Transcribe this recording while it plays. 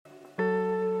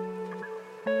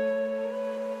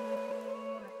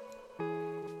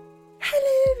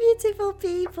beautiful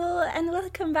people, and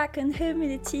welcome back on Home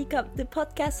in a Teacup, the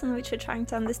podcast on which we're trying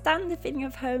to understand the feeling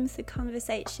of home through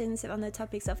conversations on the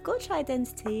topics of cultural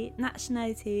identity,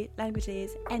 nationality,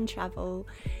 languages, and travel.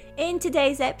 In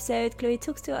today's episode, Chloé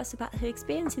talks to us about her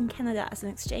experience in Canada as an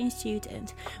exchange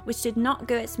student, which did not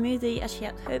go as smoothly as she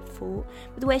had hoped for,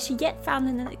 but where she yet found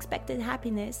an unexpected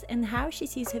happiness and how she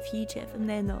sees her future from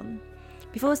then on.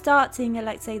 Before starting, I'd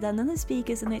like to say that none of the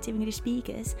speakers are native English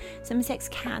speakers, so mistakes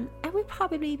can and will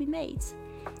probably be made.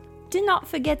 Do not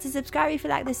forget to subscribe if you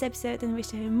like this episode and wish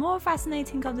to hear more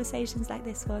fascinating conversations like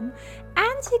this one.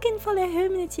 And you can follow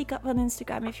Home in a Teacup on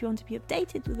Instagram if you want to be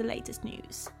updated with the latest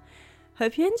news.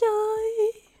 Hope you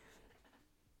enjoy!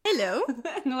 Hello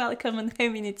and welcome on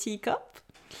Home in a Teacup.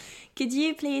 Could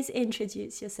you please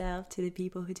introduce yourself to the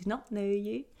people who do not know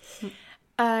you?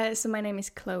 So my name is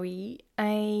Chloé.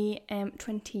 I am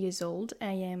 20 years old.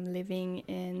 I am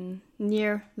living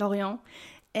near Lorient,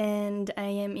 and I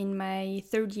am in my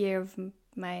third year of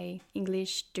my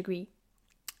English degree,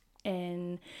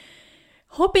 and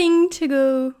hoping to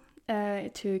go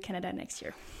to Canada next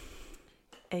year.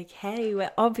 Okay, well,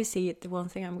 obviously the one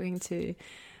thing I'm going to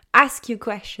ask you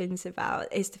questions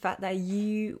about is the fact that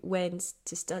you went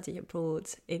to study abroad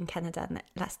in Canada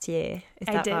last year. Is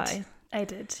that right? I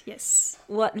did, yes.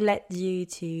 What led you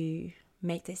to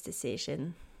make this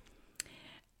decision?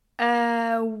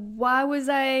 Why was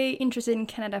I interested in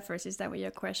Canada first? Is that what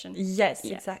your question? Yes,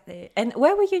 yeah. Exactly. And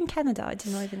where were you in Canada? I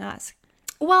did not even ask.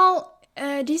 Well,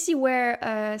 do you see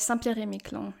where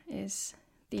Saint-Pierre-et-Miquelon is?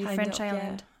 The French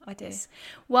island? Yeah, I do. Yes.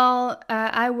 Well,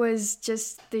 I was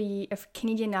just the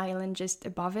Canadian island just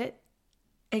above it.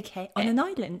 Okay, on an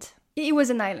island? It was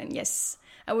an island, yes.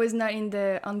 I was not on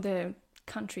the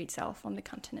country itself, on the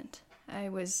continent. I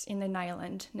was in an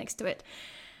island next to it,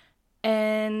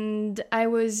 and I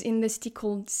was in the city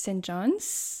called St.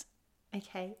 John's.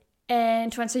 Okay.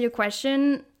 And to answer your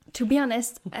question, to be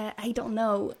honest, I don't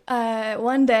know.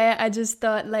 One day I just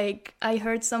thought, like, I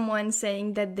heard someone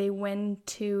saying that they went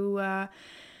to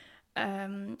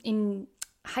in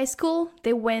high school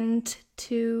they went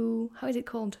to, how is it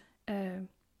called, I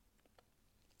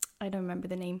don't remember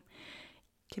the name.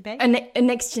 Quebec? An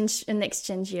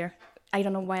exchange year. I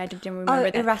don't know why I didn't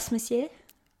remember that. Erasmus year?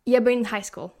 Yeah, but in high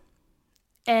school.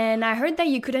 And I heard that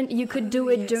you could do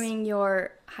it during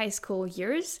your high school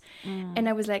years. And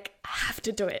I was like, I have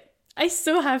to do it. I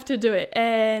so have to do it.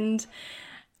 And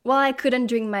well, I couldn't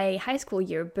during my high school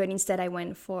year, but instead I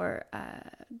went for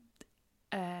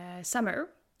summer.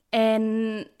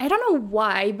 And I don't know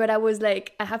why, but I was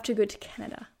like, I have to go to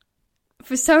Canada.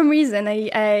 For some reason,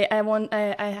 I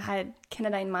had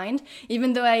Canada in mind,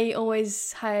 even though I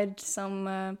always had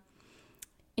some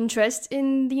interest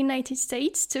in the United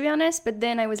States, to be honest. But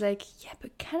then I was like, yeah,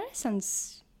 but Canada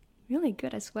sounds really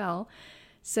good as well.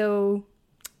 So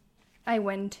I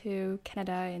went to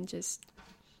Canada and just...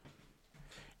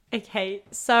 Okay,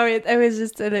 sorry, there was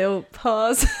just a little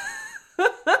pause.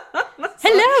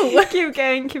 Hello! Keep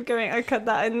going. I cut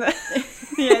that in the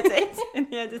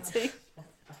editing.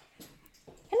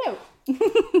 Hello.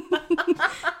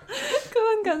 Go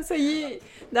on. So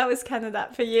that was Canada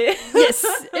for you. Yes,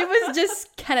 it was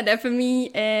just Canada for me,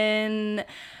 and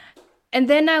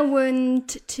then I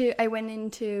went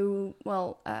into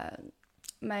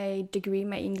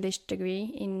my English degree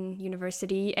in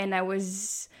university, and I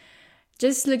was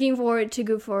just looking forward to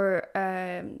go for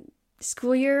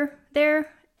school year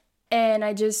there, and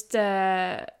I just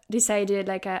decided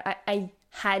like I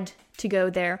had to go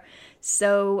there.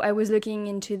 So I was looking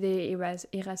into the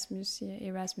Erasmus,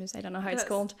 I don't know how it's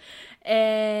called.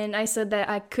 And I saw that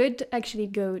I could actually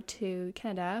go to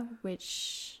Canada,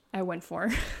 which I went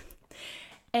for.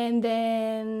 And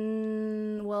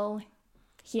then, well,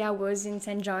 here I was in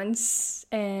St. John's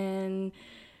and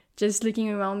just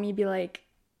looking around me, be like,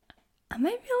 am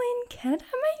I really in Canada?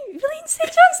 Am I really in St.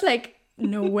 John's? Like,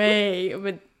 no way.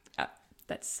 But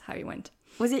that's how it went.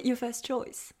 Was it your first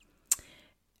choice?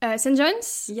 St.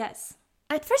 John's? Yes.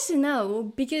 At first,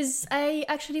 no, because I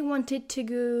actually wanted to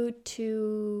go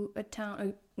to a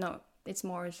town, it's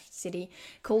more a city,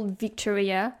 called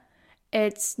Victoria.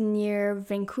 It's near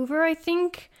Vancouver, I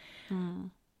think.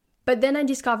 But then I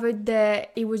discovered that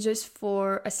it was just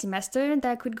for a semester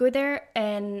that I could go there,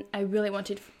 and I really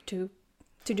wanted to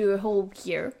do a whole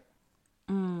year.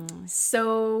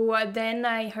 So then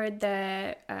I heard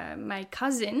that my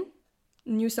cousin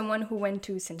knew someone who went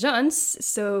to St. John's,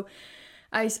 so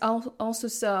I also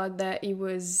saw that it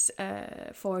was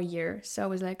for a year. So I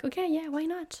was like, okay, yeah, why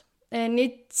not? And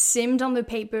it seemed on the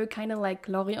paper kind of like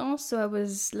Lorient, so I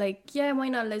was like, yeah, why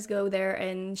not? Let's go there.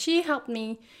 And she helped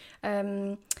me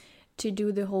to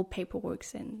do the whole paperwork,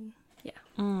 and yeah.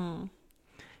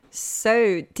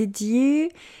 So did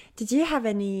you have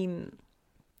any,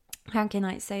 how can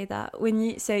I say that,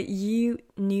 so you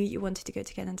knew you wanted to go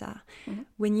to Canada. Mm-hmm.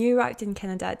 When you arrived in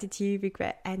Canada, did you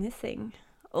regret anything,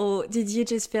 or did you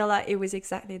just feel like it was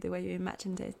exactly the way you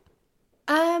imagined it?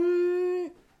 A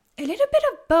little bit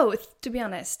of both, to be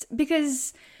honest,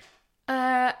 because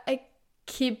I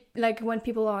keep, like, when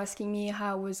people are asking me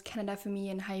how was Canada for me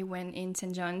and how I went in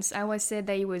St. John's, I always say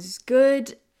that it was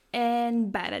good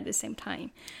and bad at the same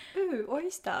time. Ooh, why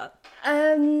is that?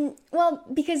 Well,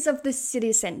 because of the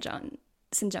city St.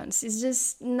 John's. It's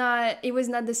just not, it was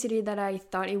not the city that I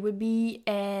thought it would be,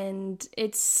 and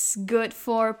it's good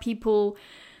for people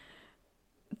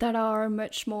that are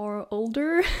much more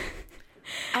older.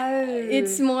 Oh,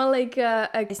 it's more like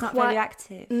it's not very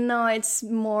active. No, it's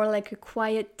more like a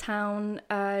quiet town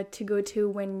to go to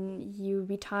when you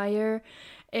retire.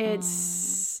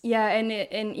 It's and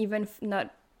even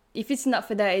not, if it's not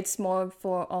for that, it's more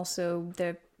for also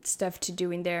the stuff to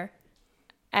do in there.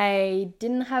 I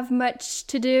didn't have much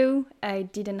to do. I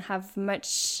didn't have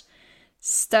much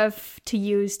stuff to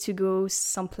use to go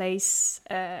someplace.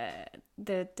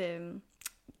 The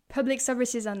public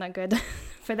services are not good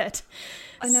for that.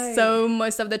 I know. So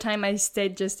most of the time I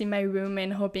stayed just in my room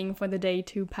and hoping for the day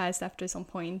to pass after some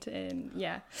point. And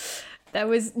yeah, that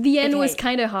was, the end was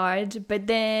kind of hard. But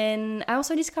then I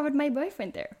also discovered my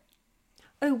boyfriend there.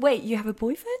 Oh, wait, you have a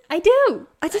boyfriend? I do.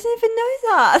 I didn't even know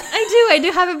that. I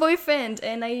do have a boyfriend,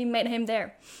 and I met him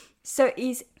there. So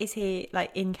is he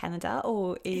like in Canada,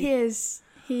 or He is.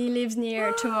 He lives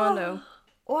near Toronto.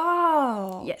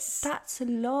 Wow. Yes. That's a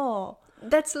lot.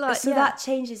 That's a lot. So that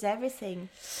changes everything.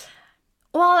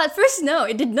 Well, at first, no,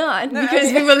 it did not,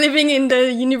 because we were living in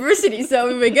the university, so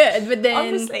we were good. But then,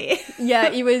 obviously,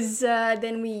 yeah, it was.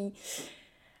 Then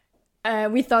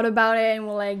we thought about it, and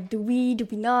we're like, do we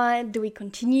not? Do we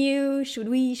continue? Should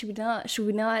we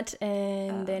not?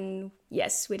 And then,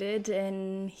 yes, we did,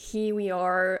 and here we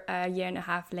are, a year and a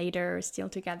half later, still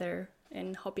together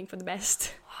and hoping for the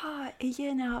best. Wow, a year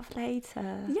and a half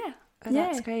later. Yeah. Oh,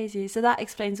 that's crazy. So that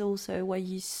explains also why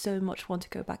you so much want to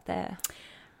go back there.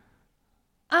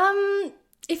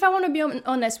 If I want to be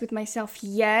honest with myself,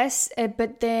 yes,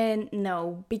 but then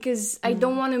no, because I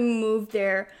don't want to move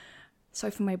there. Sorry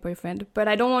for my boyfriend, but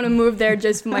I don't want to move there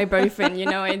just for my boyfriend. You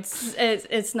know,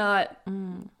 it's not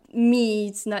me.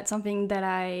 It's not something that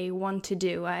I want to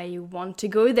do. I want to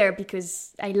go there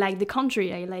because I like the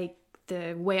country. I like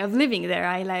the way of living there.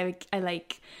 I like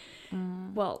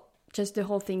well, just the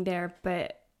whole thing there.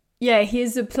 But yeah,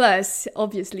 here's a plus,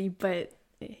 obviously, but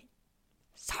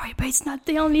sorry, but it's not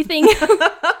the only thing.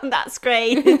 That's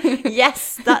great.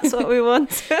 Yes, that's what we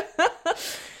want.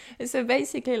 So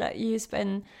basically, like, you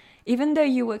spend, even though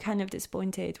you were kind of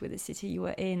disappointed with the city you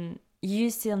were in, you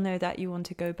still know that you want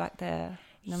to go back there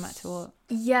no matter what.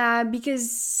 Yeah,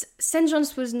 because St.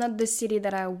 John's was not the city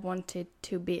that I wanted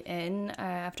to be in.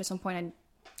 After some point,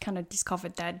 I kind of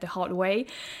discovered that the hard way.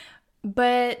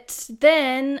 But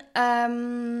then,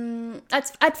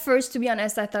 at first, to be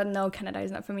honest, I thought, no, Canada is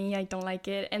not for me. I don't like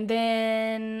it. And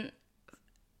then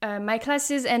my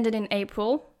classes ended in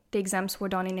April. The exams were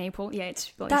done in April. Yeah,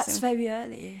 it's really That's soon. very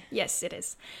early. Yes, it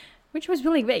is. Which was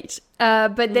really great.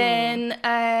 But then,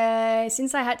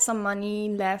 since I had some money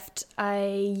left, I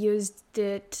used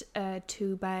it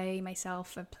to buy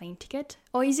myself a plane ticket.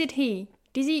 Or is it he?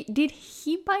 Did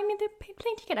he buy me the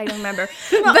plane ticket? I don't remember.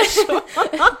 But sure.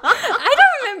 I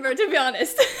don't remember, to be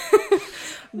honest.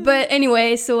 But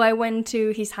anyway, so I went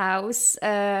to his house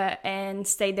and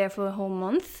stayed there for a whole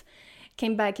month.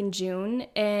 Came back in June,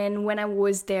 and when I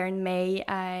was there in May,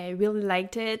 I really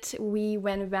liked it. We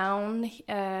went around.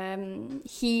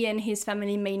 He and his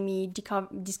family made me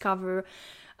discover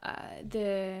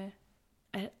I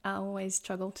always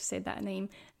struggle to say that name,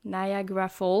 Niagara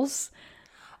Falls.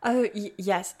 Oh,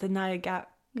 yes, the Niagara?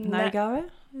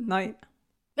 No.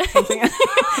 Something.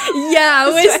 Yeah,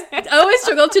 I always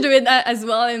struggle to do it as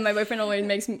well, and my boyfriend always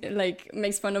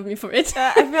makes fun of me for it.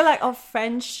 I feel like our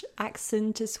French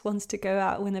accent just wants to go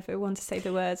out whenever we want to say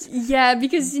the words. Yeah,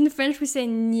 because in French we say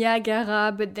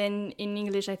Niagara, but then in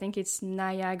English I think it's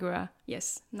Niagara.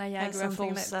 Yes, Niagara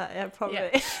something Falls. like that. Yeah, probably.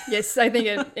 Yeah. Yes, I think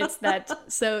it's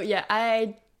that. So yeah,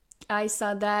 I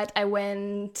saw that. I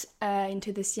went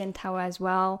into the CN Tower as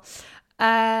well.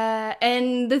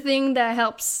 And the thing that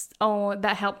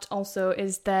helped also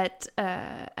is that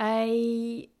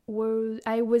I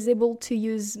was able to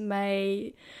use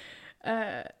my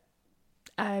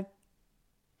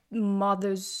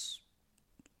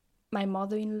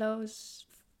mother-in-law's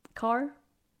car.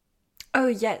 Oh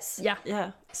yes.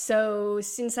 Yeah. So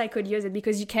since I could use it,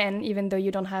 because you can, even though you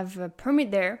don't have a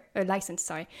permit there, a license,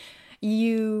 sorry.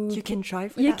 You can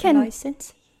drive without a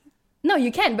license? No,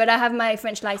 you can, but I have my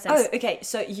French license. Oh, okay.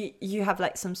 So you have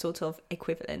like some sort of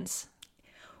equivalence.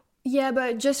 Yeah,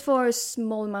 but just for a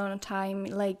small amount of time.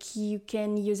 Like you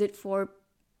can use it for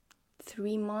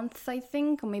 3 months, I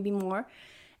think, or maybe more.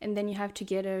 And then you have to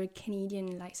get a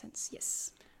Canadian license.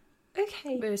 Yes.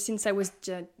 Okay. But since I was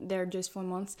there just for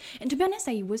months. And to be honest,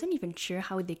 I wasn't even sure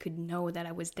how they could know that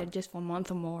I was there just for a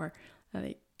month or more.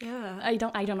 Like, yeah. I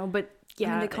don't know, but yeah.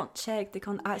 I mean, they can't check. They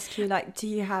can't ask you, like, do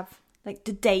you have, like,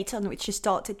 the date on which you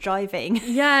started driving?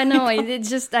 Yeah, no, it's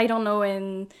just, I don't know.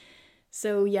 And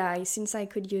so, yeah, since I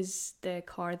could use the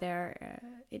car there,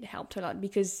 it helped a lot.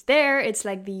 Because there, it's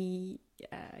like the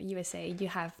USA. You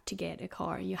have to get a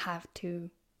car. You have to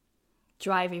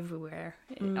drive everywhere.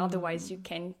 Otherwise, you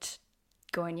can't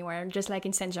go anywhere. Just like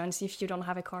in St. John's, if you don't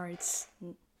have a car, it's...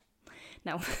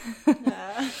 No.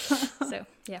 Yeah. So,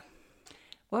 yeah.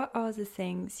 What are the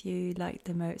things you like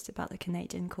the most about the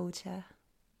Canadian culture?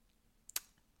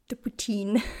 The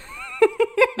poutine.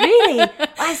 Really?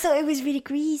 I thought it was really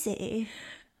greasy.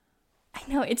 I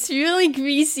know, it's really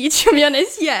greasy, to be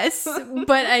honest, yes.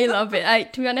 But I love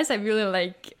it. To be honest, I really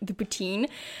like the poutine.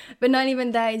 But not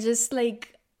even that, just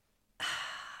like...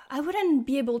 I wouldn't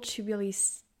be able to really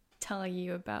tell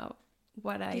you about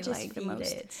what I like the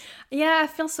most. Yeah, I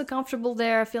feel so comfortable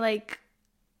there. I feel like...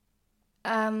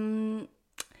 well,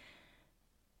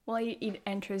 it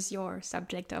enters your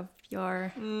subject of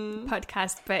your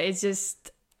podcast, but it's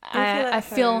just... I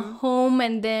feel home,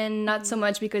 and then not so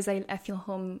much because I feel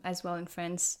home as well in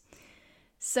France.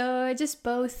 So just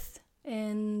both,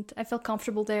 and I felt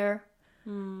comfortable there,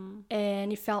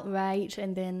 and it felt right.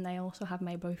 And then I also have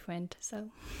my boyfriend, so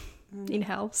it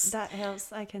helps. That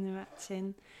helps, I can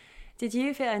imagine. Did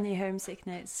you feel any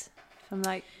homesickness from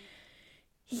like...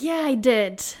 Yeah, I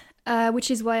did.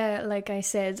 Which is why, like I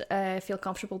said, I feel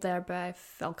comfortable there, but I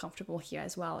felt comfortable here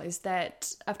as well. Is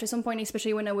that after some point,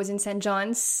 especially when I was in St.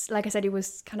 John's, like I said, it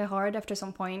was kind of hard after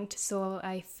some point. So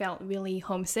I felt really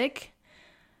homesick.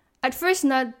 At first,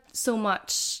 not so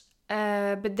much.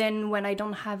 But then when I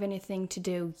don't have anything to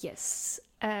do, yes.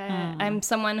 I'm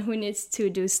someone who needs to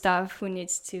do stuff, who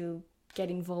needs to get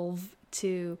involved,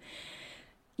 to...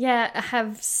 Yeah, I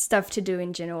have stuff to do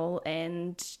in general.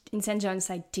 And in St. John's,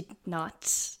 I did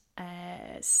not...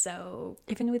 So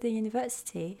even with the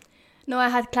university? No, I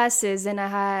had classes and I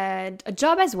had a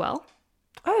job as well.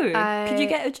 Oh, could you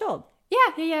get a job?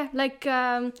 Yeah. Like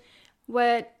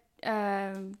what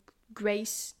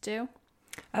Grace do.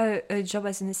 Oh, a job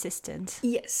as an assistant.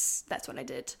 Yes, that's what I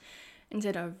did.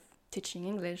 Instead of teaching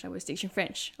English, I was teaching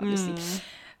French, obviously.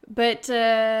 But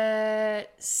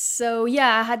so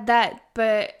yeah, I had that,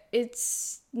 but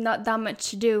it's not that much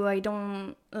to do. I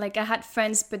had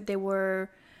friends, but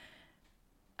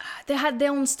they had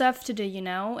their own stuff to do, you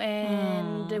know,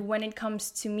 and when it comes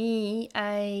to me,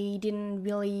 I didn't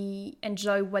really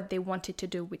enjoy what they wanted to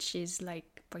do, which is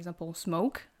like, for example,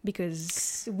 smoke,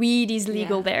 because weed is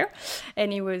legal there,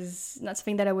 and it was not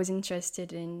something that I was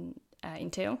interested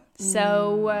into.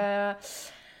 So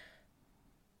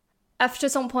after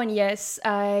some point, yes,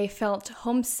 I felt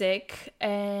homesick,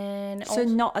 and so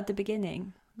not at the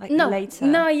beginning, like no, later.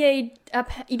 No, yeah,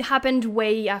 it happened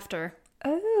way after.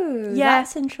 Oh, yeah.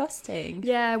 That's interesting.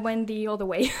 Yeah, I went the other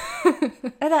way. Oh,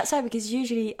 that's sad, because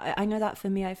usually I know that for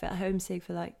me, I felt homesick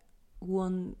for like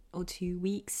 1 or 2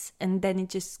 weeks, and then it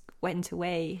just went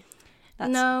away.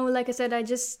 No, like I said, I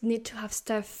just need to have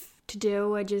stuff to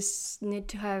do. I just need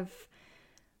to have,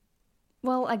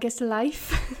 well, I guess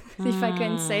life, if I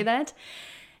can say that.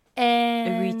 And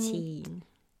a routine.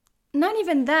 Not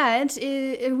even that.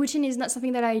 A routine is not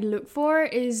something that I look for.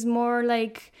 It's more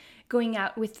like going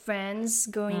out with friends,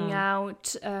 going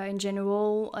out in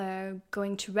general,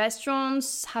 going to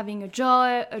restaurants, having a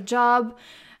job,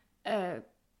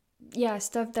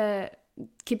 stuff that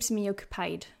keeps me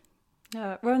occupied.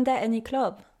 Weren't there any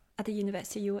club at the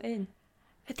university you were in?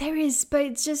 There is, but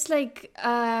it's just like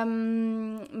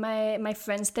my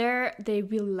friends there, they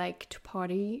really like to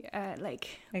party,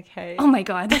 okay. Oh my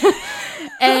god.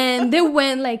 And they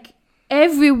went like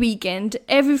every weekend,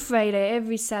 every Friday,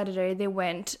 every Saturday, they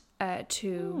went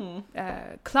to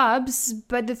clubs,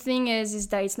 but the thing is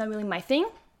that it's not really my thing.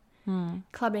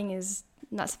 Clubbing is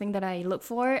not something that I look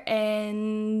for,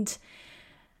 and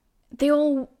they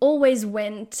always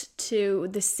went to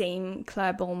the same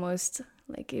club almost.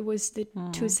 Like it was the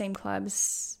two same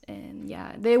clubs, and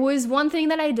yeah, there was one thing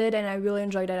that I did and I really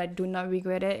enjoyed it. I do not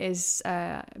regret it. Is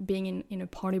being in a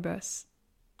party bus.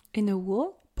 In a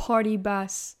what? Party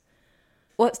bus.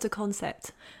 What's the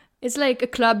concept? It's like a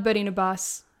club but in a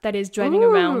bus that is driving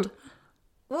around.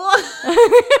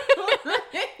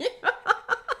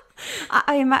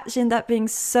 I imagine that being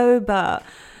sober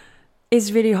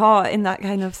is really hard in that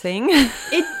kind of thing.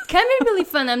 It can be really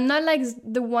fun. I'm not like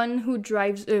the one who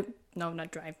drives. No,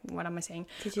 not drive. What am I saying?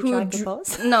 Did you drive the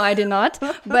bus? No, I did not.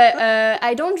 But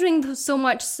I don't drink so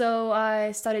much, so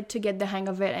I started to get the hang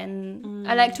of it. And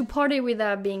I like to party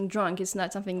without being drunk. It's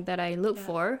not something that I look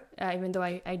for, even though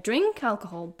I drink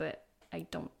alcohol, but I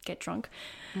don't get drunk.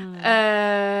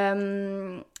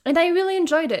 And I really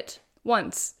enjoyed it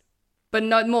once, but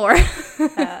not more.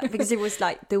 Because it was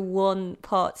like the one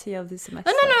party of the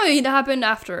semester. No, it happened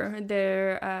after.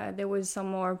 There was some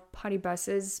more party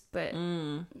buses, but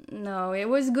no, it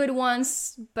was good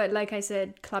once. But like I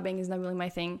said, clubbing is not really my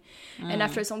thing. And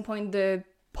after some point, the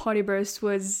party bus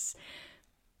was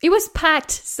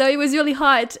packed, so it was really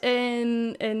hot,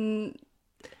 and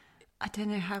I don't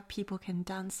know how people can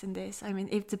dance in this. I mean,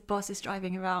 if the bus is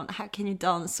driving around, how can you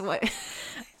dance? What?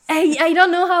 I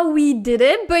don't know how we did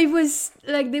it, but it was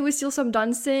like there was still some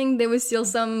dancing, there was still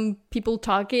some people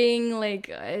talking, like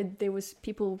there was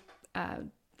people,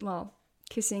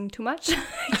 kissing too much,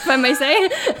 if I may say.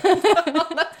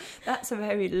 That's a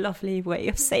very lovely way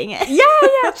of saying it.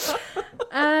 Yeah.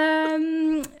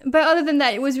 But other than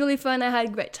that, it was really fun. I had a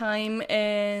great time,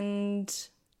 and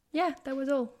yeah, that was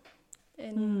all.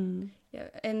 And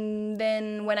and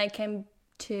then when I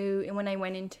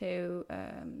went into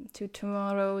to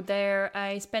tomorrow there,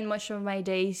 I spent much of my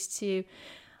days to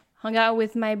hang out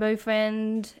with my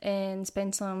boyfriend and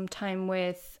spend some time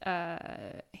with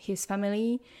his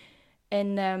family.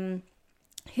 And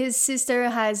his sister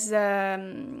has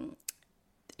they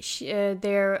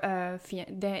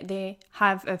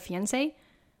have a fiance,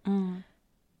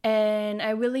 and I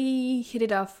really hit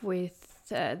it off with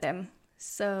them.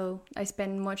 So I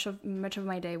spend much of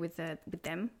my day with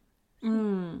them.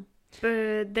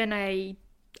 But then I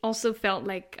also felt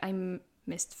like I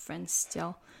missed France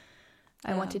still.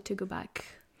 I wanted to go back.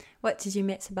 What did you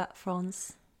miss about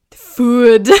France? The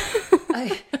food.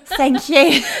 Thank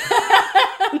you.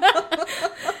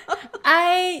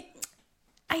 I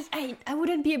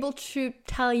wouldn't be able to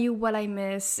tell you what I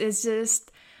miss. It's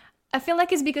just I feel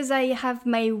like it's because I have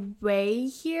my way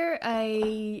here.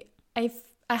 I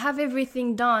have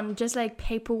everything done, just like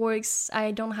paperwork.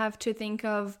 I don't have to think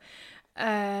of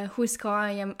whose car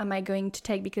am I going to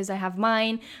take because I have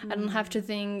mine. I don't have to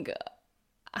think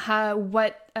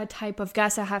what type of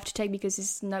gas I have to take because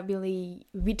it's not really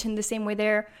written the same way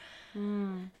there.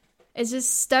 It's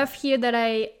just stuff here that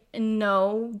I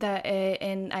know that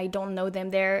and I don't know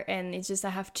them there, and it's just I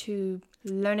have to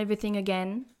learn everything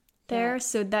again there.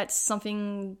 So that's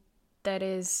something that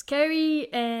is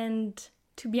scary and,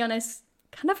 to be honest,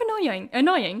 kind of annoying.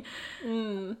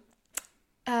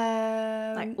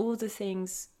 Like all the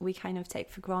things we kind of take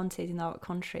for granted in our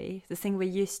country, the thing we're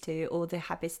used to, all the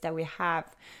habits that we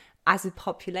have as a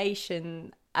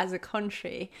population, as a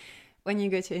country. When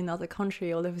you go to another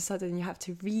country, all of a sudden you have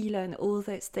to relearn all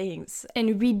those things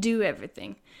and redo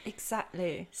everything.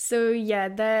 Exactly. So yeah,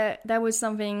 that was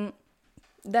something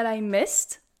that I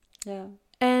missed. Yeah.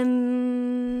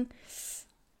 And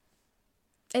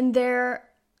there,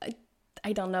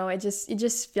 I don't know. It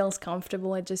just feels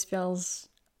comfortable. It just feels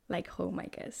like home, I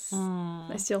guess.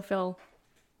 I still feel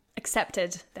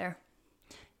accepted there.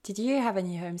 Did you have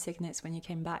any homesickness when you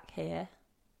came back here?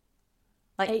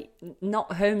 Like,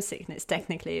 not homesickness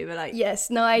technically, but like... Yes,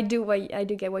 no, I do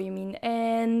get what you mean.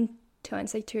 And to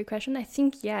answer to your question, I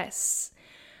think yes.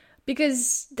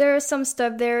 Because there are some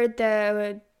stuff there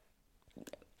that...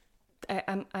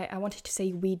 I wanted to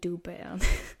say we do, but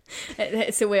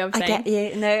it's a way of saying. I get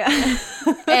you, no.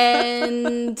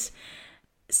 And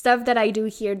stuff that I do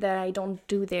here that I don't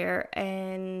do there.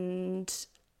 And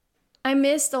I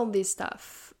missed all this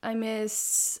stuff. I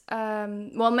miss...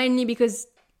 mainly because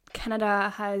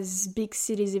Canada has big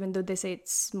cities, even though they say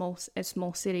it's a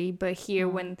small city. But here,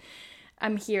 when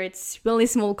I'm here, it's really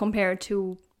small compared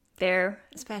to there.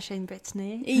 Especially in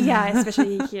Brittany. Yeah,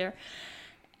 especially here.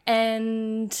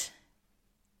 And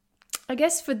I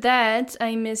guess for that,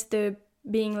 I miss the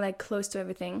being like close to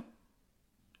everything.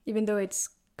 Even though it's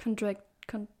I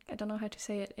don't know how to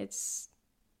say it. It's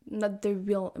not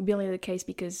really the case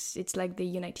because it's like the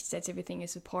United States, everything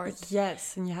is apart.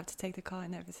 Yes, and you have to take the car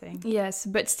and everything. Yes,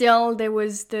 but still there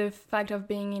was the fact of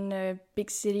being in a big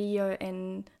city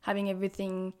and having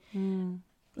everything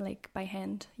like by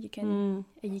hand. You can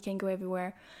go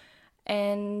everywhere.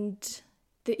 And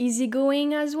the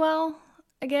easygoing as well,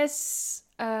 I guess.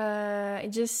 It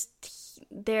just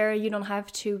there you don't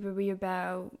have to worry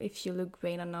about if you look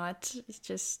great or not. It's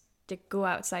just they go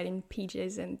outside in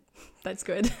PJs, and that's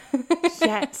good.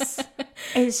 Yes.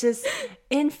 It's just,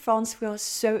 in France, we are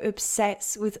so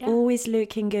obsessed with always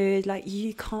looking good. Like,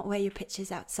 you can't wear your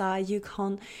pictures outside.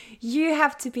 You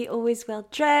have to be always well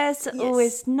dressed,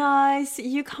 always nice.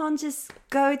 You can't just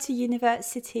go to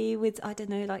university with, I don't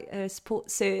know, like a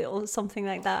sports suit or something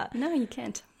like that. No, you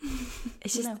can't.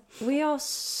 It's just, we are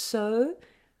so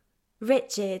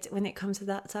rigid when it comes to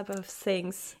that type of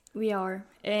things. We are.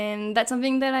 And that's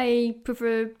something that I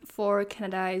prefer for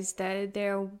Canada, is that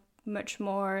they're much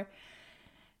more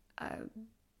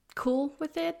cool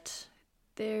with it.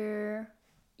 They're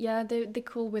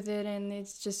cool with it, and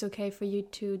it's just okay for you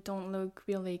to don't look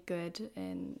really good,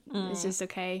 and it's just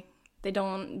okay. They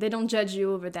don't judge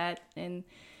you over that, and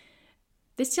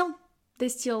they still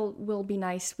will be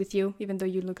nice with you, even though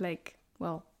you look like,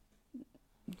 well,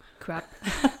 crap.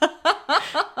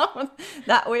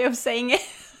 That way of saying it.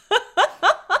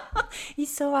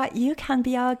 It's all right. You can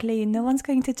be ugly. No one's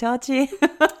going to judge you.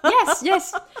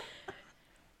 Yes.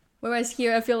 Whereas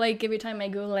here, I feel like every time I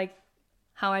go, like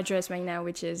how I dress right now,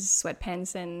 which is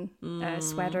sweatpants and a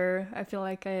sweater, I feel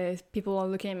like people are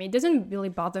looking at me. It doesn't really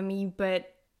bother me,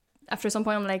 but after some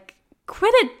point, I'm like,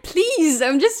 quit it, please.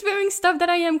 I'm just wearing stuff that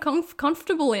I am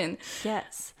comfortable in.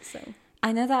 Yes. So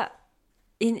I know that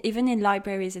even in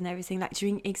libraries and everything, like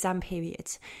during exam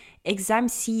periods, exam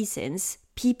seasons,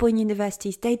 people in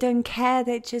universities, they don't care.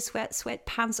 They just wear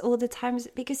sweatpants all the time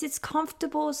because it's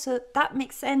comfortable. So that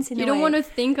makes sense in a way. You don't want to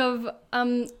think of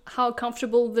how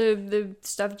comfortable the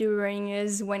stuff you're wearing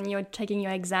is when you're taking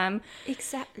your exam.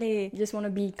 Exactly. You just want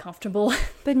to be comfortable.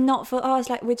 But not for us.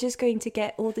 Like, we're just going to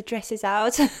get all the dresses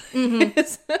out. Mm-hmm.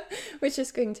 We're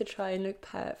just going to try and look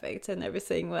perfect and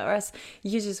everything. Whereas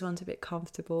you just want to be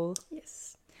comfortable.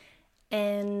 Yes.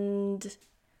 And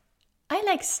I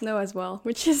like snow as well,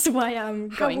 which is why I'm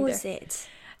going there. How was it?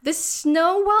 The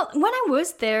snow, well, when I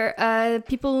was there,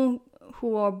 people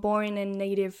who are born and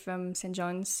native from St.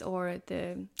 John's, or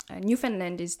the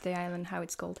Newfoundland is the island, how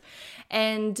it's called.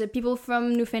 And people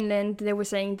from Newfoundland, they were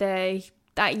saying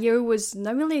that year was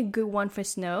not really a good one for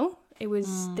snow. There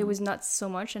was not so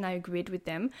much, and I agreed with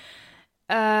them.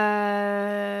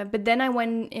 But then I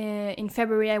went, in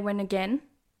February, I went again,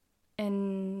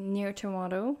 and near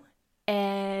Toronto.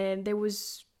 And there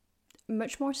was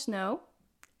much more snow,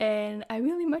 and I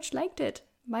really much liked it.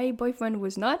 My boyfriend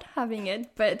was not having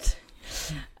it, but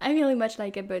I really much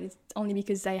like it, but it's only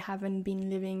because I haven't been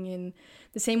living in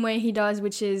the same way he does,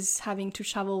 which is having to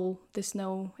shovel the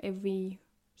snow every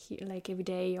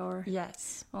day or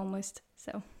almost.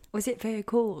 So was it very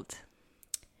cold?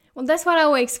 Well, that's what I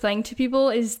always explain to people,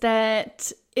 is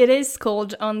that it is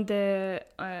cold on the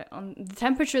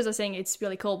temperatures are saying it's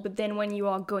really cold, but then when you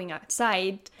are going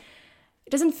outside, it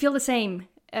doesn't feel the same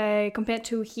compared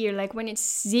to here. Like when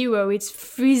it's 0, it's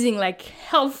freezing, like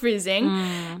hell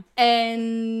freezing.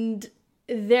 And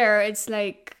there it's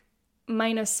like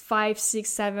 -5, 6,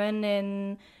 7,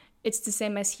 and it's the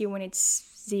same as here when it's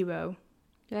 0.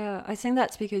 Yeah, I think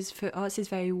that's because for us it's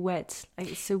very wet.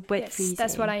 Like, it's so wet, freezing.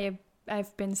 That's what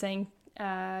I've been saying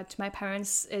to my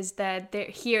parents, is that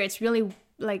here it's really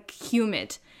like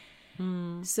humid.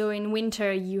 So in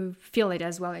winter you feel it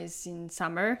as well as in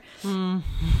summer.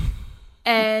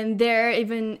 And there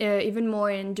even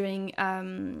more during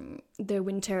the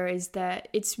winter is that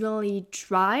it's really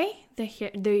dry.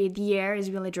 The air is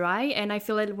really dry, and I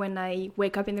feel it when I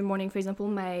wake up in the morning. For example,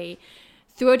 my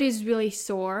throat is really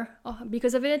sore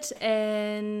because of it,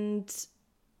 and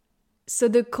so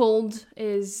the cold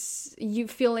is, you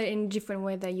feel it in a different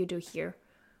way than you do here.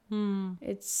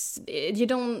 You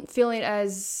don't feel it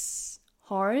as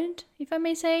hard, if I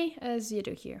may say, as you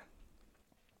do here.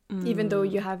 Even though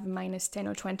you have -10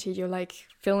 or 20, you're like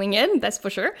feeling it, that's for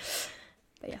sure.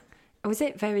 But yeah. Was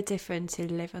it very different to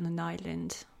live on an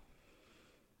island?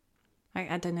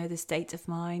 I don't know, the state of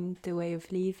mind, the way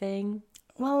of living,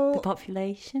 the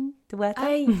population, the weather?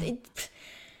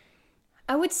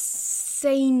 I would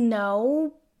say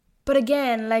no, but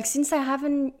again, like, since I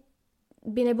haven't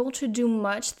been able to do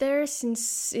much there,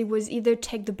 since it was either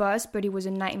take the bus, but it was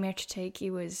a nightmare to take,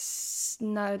 it was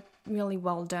not really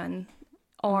well done,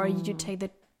 or you take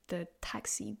the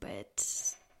taxi,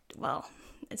 but, well,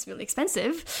 it's really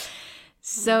expensive.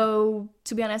 So,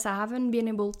 to be honest, I haven't been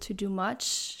able to do much,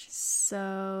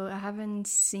 so I haven't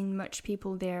seen much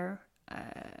people there,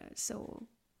 so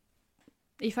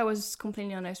if I was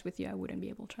completely honest with you, I wouldn't be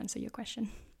able to answer your question.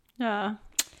 Yeah.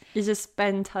 You just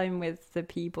spend time with the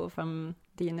people from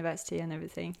the university and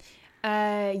everything?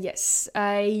 Yes.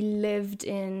 I lived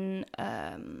in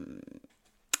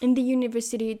the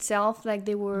university itself. Like,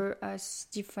 there were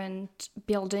different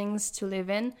buildings to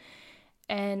live in.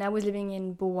 and I was living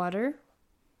in Bowater.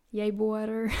 Yay,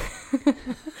 Bowater.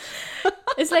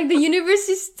 It's like the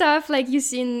university stuff like you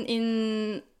see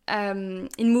in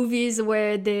movies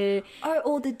where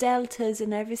all the deltas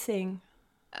and everything.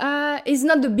 It's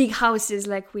not the big houses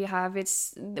like we have.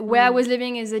 It's where I was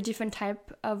living is a different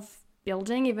type of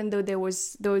building, even though there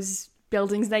was those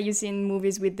buildings that you see in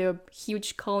movies with the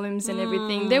huge columns and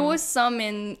everything. There was some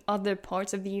in other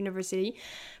parts of the university,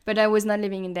 but I was not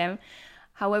living in them.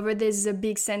 However, there's a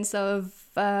big sense of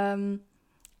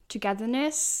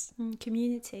togetherness.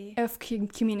 Community.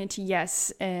 Community,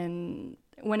 yes. And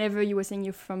whenever you were saying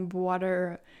you're from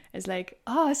Water, it's like,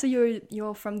 oh, so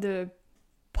you're from the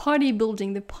party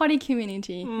building, the party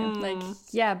community. And I'm like,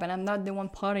 yeah, but I'm not the one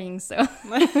partying, so...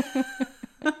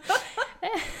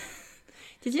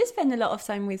 Did you spend a lot of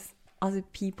time with other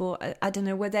people? I don't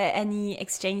know, were there any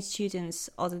exchange students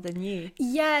other than you?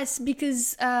 Yes,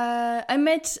 because I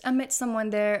met someone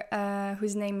there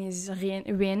whose name is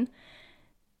Rin.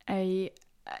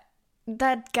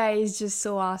 That guy is just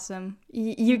so awesome.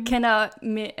 You cannot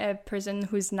meet a person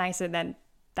who's nicer than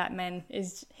that man.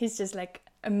 He's just like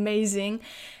amazing.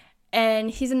 And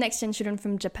he's an exchange student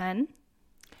from Japan.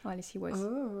 Or at least he was.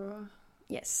 Oh.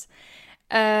 Yes.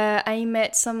 I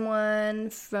met someone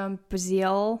from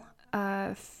Brazil,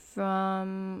 even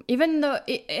though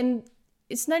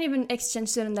it's not even exchange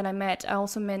student that I met, I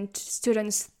also met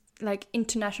students, like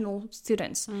international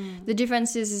students. The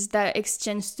difference is that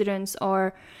exchange students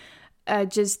are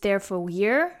just there for a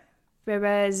year,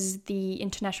 whereas the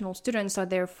international students are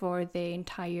there for the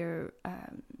entire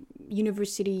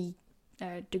university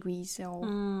degree.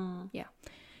 So, yeah.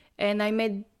 And I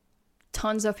met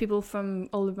tons of people from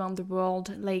all around the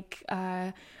world. Like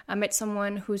I met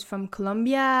someone who's from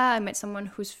Colombia. I met someone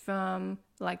who's from,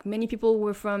 like, many people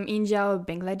were from India or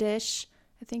Bangladesh.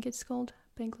 I think it's called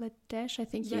Bangladesh. I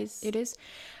think yes. it is.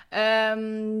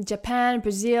 Japan,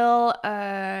 Brazil,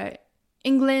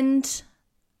 England.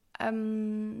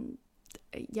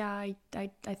 Yeah,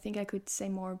 I think I could say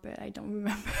more, but I don't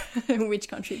remember which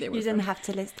country they were You don't have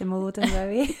to list them all, don't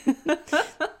worry.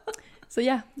 So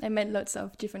yeah, I met lots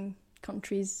of different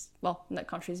countries, well, not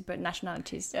countries, but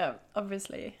nationalities. Yeah,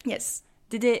 obviously. Yes.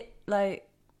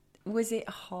 Was it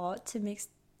hard to mix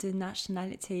the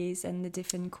nationalities and the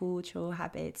different cultural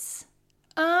habits?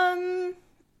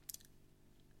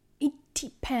 It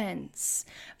depends.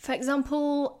 For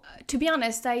example, to be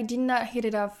honest, I did not hit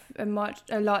it off a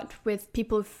lot with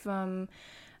people from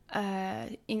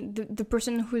the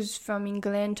person who's from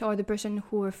England or the person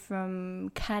who were from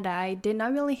Canada. I did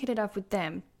not really hit it off with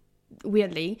them,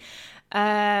 weirdly,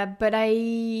 but I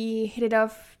hit it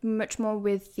off much more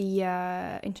with the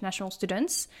international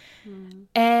students.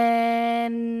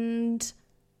 And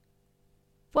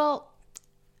well,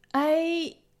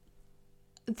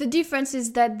 the difference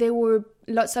is that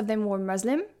lots of them were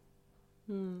Muslim,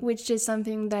 which is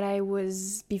something that I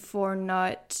was before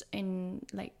not in.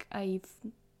 Like, I've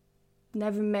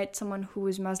never met someone who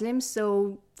was Muslim.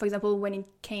 So, for example, when it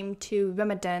came to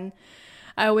Ramadan,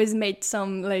 I always made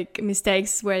some like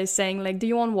mistakes where saying like, do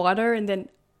you want water? And then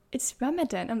it's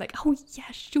Ramadan. I'm like, oh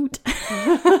yeah, shoot.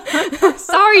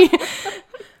 Sorry.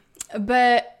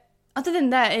 But other than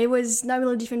that, it was not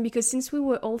really different because since we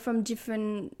were all from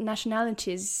different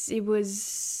nationalities, it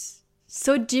was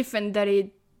so different that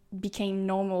it became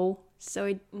normal. So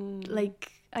it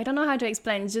like, I don't know how to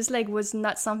explain. It just like was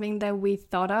not something that we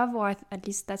thought of, or at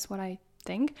least that's what I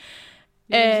think.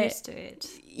 You're used to it.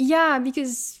 Yeah,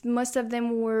 because lots of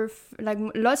them were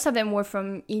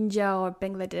from India or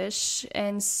Bangladesh,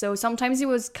 and so sometimes it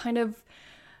was kind of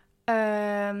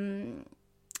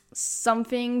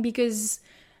something because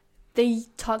they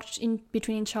talked in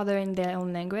between each other in their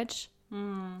own language.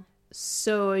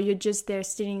 So you're just there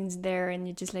sitting there, and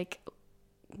you're just like,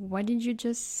 what did you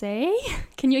just say?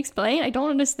 Can you explain? I don't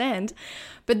understand.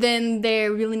 But then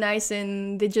they're really nice,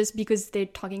 and they just, because they're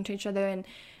talking to each other, and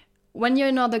when you're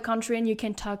in another country and you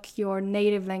can talk your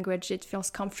native language, it feels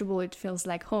comfortable, it feels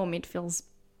like home, it feels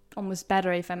almost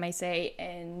better, if I may say.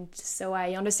 And so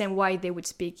I understand why they would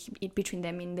speak it between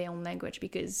them in their own language,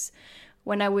 because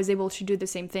when I was able to do the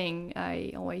same thing,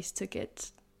 I always took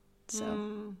it.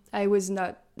 So I was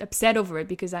not upset over it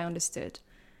because I understood.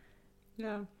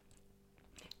 Yeah.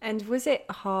 And was it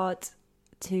hard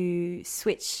to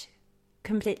switch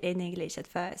completely in English at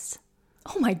first?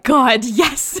 Oh my God,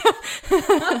 yes.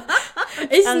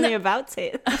 Tell me about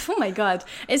it. Oh my God.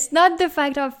 It's not the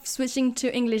fact of switching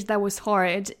to English that was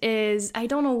hard. I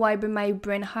don't know why, but my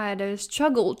brain had a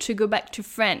struggle to go back to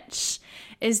French.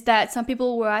 Is that some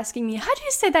people were asking me, how do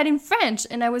you say that in French?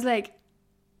 And I was like,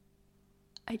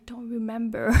 I don't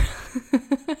remember.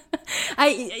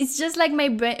 It's just like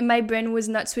my brain was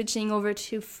not switching over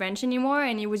to French anymore,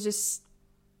 and it was just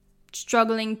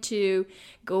struggling to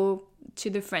go to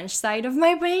the French side of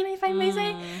my brain, if I may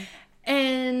say.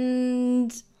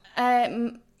 And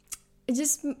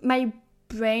just my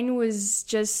brain was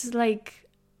just like,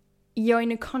 you're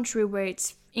in a country where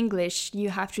it's English, you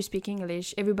have to speak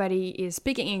English, everybody is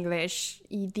speaking English,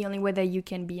 the only way that you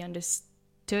can be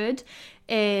understood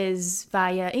is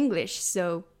via English,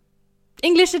 so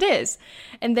English it is.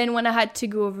 And then when I had to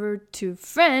go over to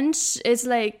French, it's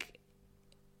like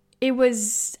it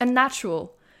was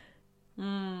unnatural.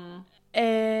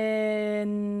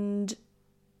 And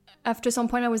after some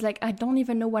point I was like, I don't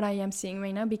even know what I am saying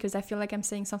right now, because I feel like I'm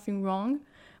saying something wrong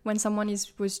when someone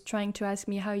was trying to ask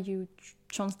me how you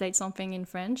translate something in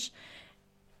French.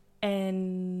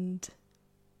 And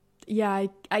yeah,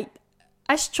 I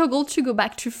struggled to go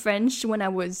back to French when I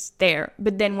was there.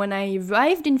 But then when I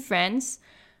arrived in France,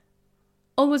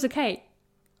 all was okay.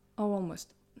 Oh,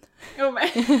 almost. Oh, my.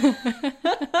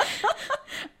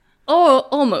 Oh,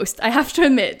 almost. I have to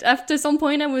admit. After some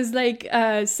point, I was like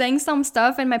saying some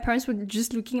stuff, and my parents were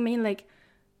just looking at me like,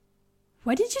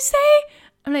 "What did you say?"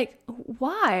 I'm like,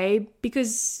 "Why?"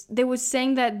 Because they were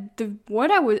saying that the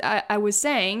word I was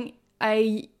saying,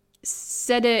 I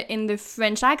said it in the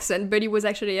French accent, but it was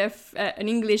actually an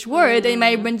English word, and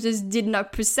my brain just did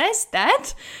not process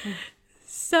that.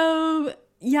 So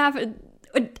yeah,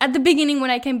 at the beginning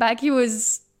when I came back, it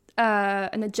was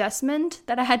an adjustment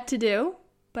that I had to do.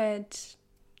 But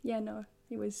yeah, no,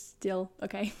 it was still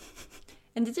okay.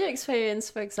 And did you experience,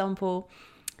 for example,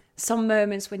 some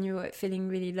moments when you were feeling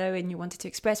really low and you wanted to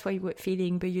express what you were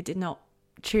feeling, but you did not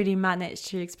truly manage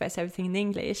to express everything in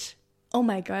English? Oh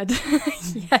my God.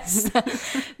 Yes.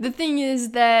 The thing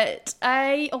is that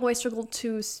I always struggle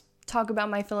to talk about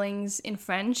my feelings in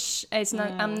French.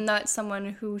 I'm not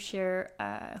someone who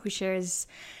shares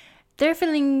their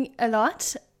feeling a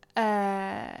lot.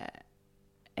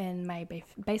 And my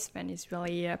best friend is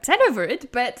really upset over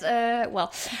it, but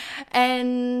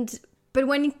but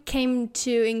when it came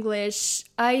to English,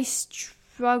 I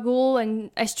struggled and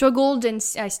I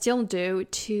still do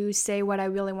to say what I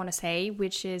really want to say,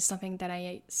 which is something that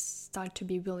I start to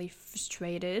be really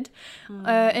frustrated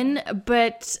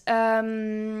but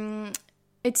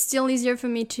it's still easier for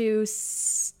me to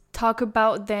talk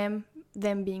about them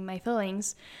being my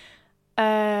feelings.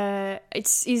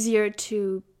 It's easier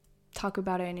to talk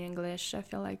about it in English. I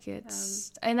feel like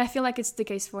and I feel like it's the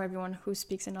case for everyone who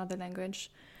speaks another language.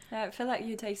 I feel like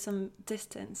you take some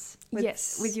distance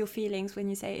with your feelings when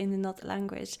you say it in another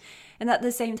language, and at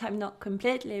the same time not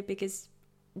completely, because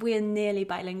we're nearly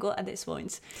bilingual at this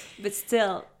point, but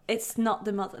still it's not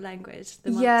the mother language.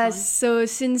 So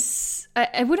since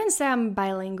I wouldn't say I'm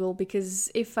bilingual,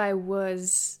 because if I were,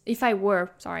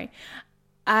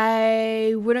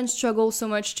 I wouldn't struggle so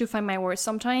much to find my words.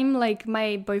 Sometimes, like,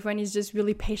 my boyfriend is just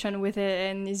really patient with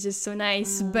it and is just so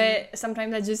nice. But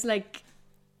sometimes I just, like,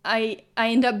 I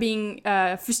end up being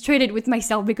frustrated with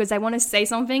myself because I want to say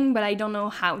something, but I don't know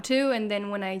how to. And then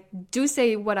when I do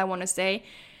say what I want to say,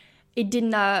 it did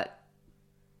not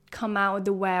come out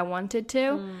the way I wanted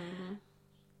to.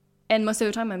 And most of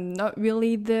the time, I'm not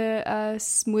really the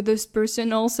smoothest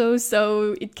person also.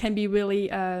 So it can be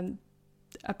really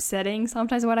upsetting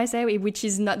sometimes what I say, which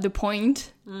is not the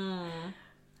point.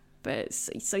 But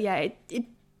so yeah, it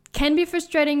can be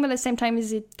frustrating, but at the same time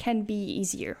it can be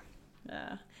easier.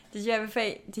 Did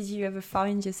you ever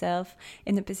find yourself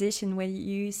in a position where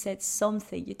you said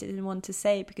something you didn't want to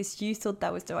say because you thought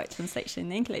that was the right translation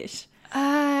in English?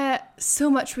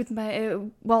 So much with my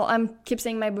I'm keep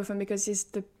saying my boyfriend because he's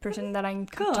the person that I'm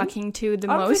talking to the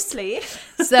Obviously.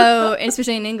 most. So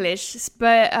especially in English,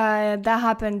 but that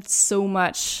happened so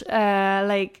much.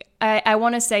 Like I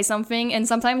want to say something, and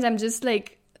sometimes I'm just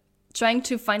like trying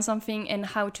to find something and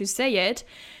how to say it.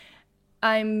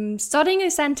 I'm starting a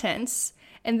sentence,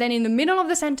 and then in the middle of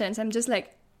the sentence, I'm just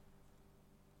like,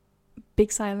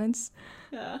 big silence.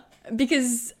 Yeah.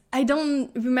 Because I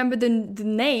don't remember the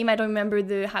name, I don't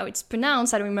remember how it's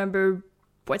pronounced, I don't remember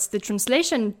what's the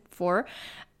translation for.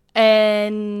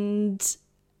 And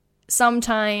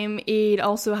sometime it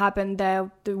also happened that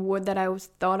the word that I was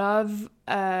thought of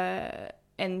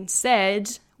and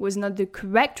said was not the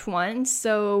correct one.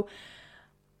 So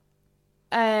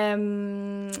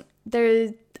there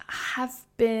have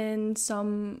been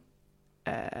some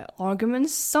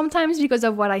arguments sometimes because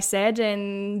of what I said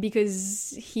and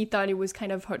because he thought it was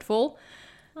kind of hurtful.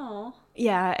 Oh.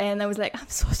 Yeah, and I was like, I'm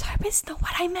so sorry, but it's not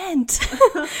what I meant.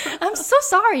 I'm so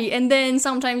sorry. And then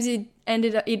sometimes it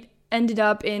ended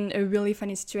up in a really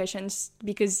funny situations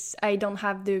because I don't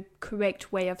have the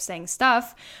correct way of saying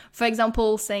stuff. For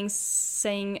example,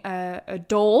 saying a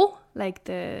doll, like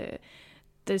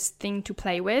this thing to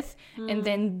play with, and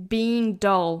then being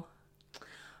dull.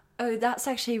 Oh, that's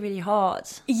actually really hard.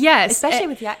 Yes. Especially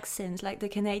with the accent, like the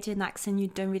Canadian accent, you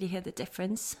don't really hear the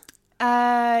difference.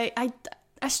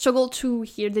 I struggle to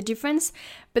hear the difference,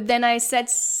 but then I said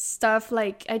stuff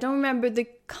like, I don't remember the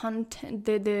content,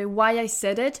 the why I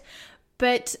said it,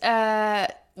 but I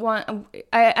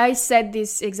said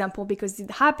this example because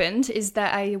it happened, is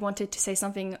that I wanted to say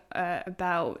something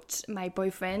about my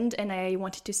boyfriend, and I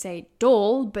wanted to say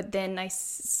doll, but then I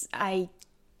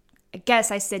guess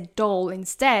I said doll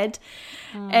instead,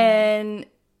 and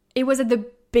it was at the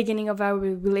beginning of our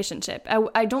relationship.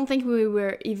 I don't think we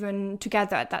were even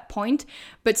together at that point,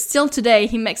 but still today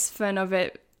he makes fun of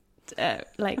it,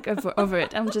 like over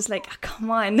it. I'm just like, come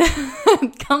on,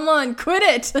 come on, quit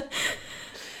it.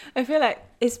 I feel like,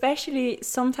 especially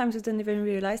sometimes we don't even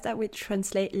realize that we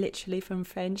translate literally from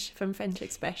French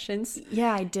expressions.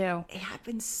 Yeah, I do. It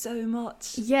happens so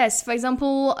much. Yes, for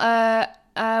example, I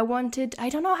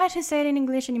don't know how to say it in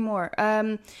English anymore.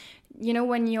 You know,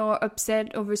 when you're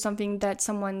upset over something that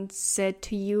someone said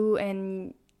to you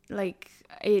and like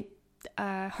it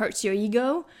hurts your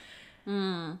ego,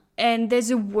 and there's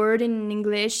a word in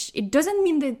English. It doesn't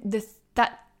mean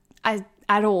that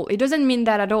at all. It doesn't mean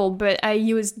that at all. But I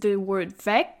use the word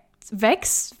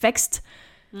vexed.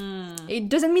 It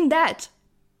doesn't mean that.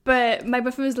 But my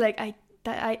boyfriend was like,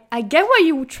 I get what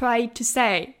you tried to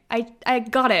say. I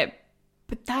got it.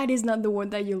 But that is not the word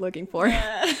that you're looking for.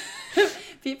 Yeah.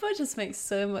 People just make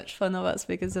so much fun of us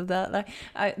because of that. Like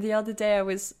the other day I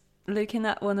was looking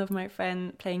at one of my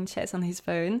friends playing chess on his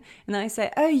phone, and I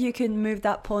said, oh, you can move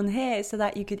that pawn here so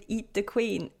that you could eat the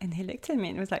queen. And he looked at me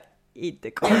and was like, eat the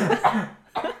queen.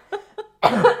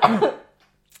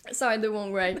 Sorry, the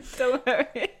wrong way. Don't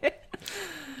worry.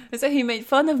 And so he made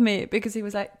fun of me because he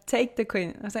was like, take the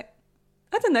queen. I was like,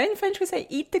 I don't know, in French we say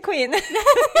eat the queen.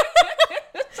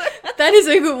 That is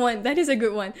a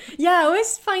good one. Yeah, I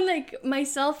always find like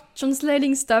myself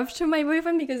translating stuff to my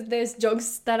boyfriend because there's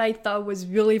jokes that I thought was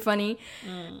really funny,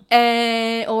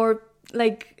 or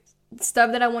like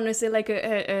stuff that I want to say, like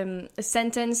a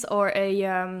sentence or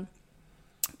a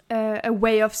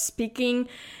way of speaking,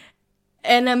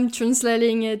 and I'm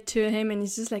translating it to him, and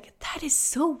he's just like, that is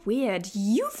so weird.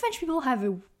 You French people have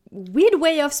a weird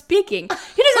way of speaking.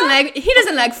 He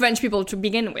doesn't like French people to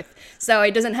begin with, so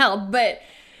it doesn't help. But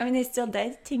I mean, he's still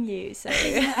dating you, so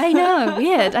I know,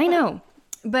 weird, I know.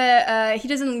 But he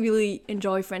doesn't really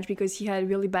enjoy French because he had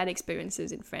really bad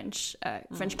experiences in French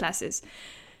classes.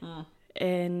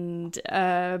 And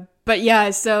but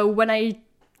yeah, so when I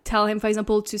tell him, for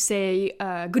example, to say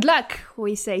good luck,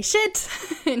 we say shit,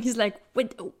 and he's like,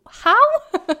 wait, how?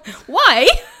 Why?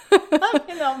 I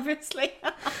mean, obviously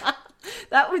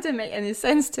that wouldn't make any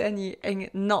sense to any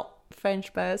not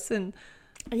French person.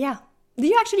 Yeah. Do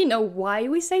you actually know why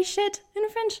we say shit in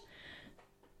French?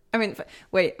 I mean,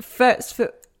 wait, first,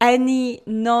 for any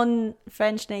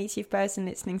non-French native person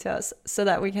listening to us, so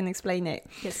that we can explain it.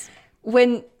 Yes.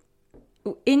 When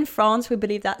in France, we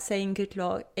believe that saying good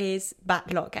luck is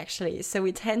bad luck, actually. So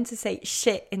we tend to say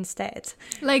shit instead.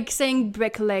 Like saying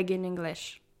break a leg in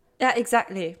English. Yeah,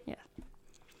 exactly. Yeah.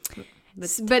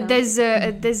 But there's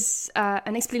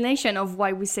an explanation of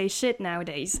why we say shit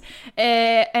nowadays.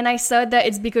 And I saw that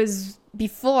it's because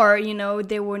before, you know,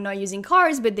 they were not using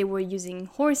cars, but they were using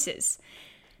horses.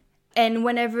 And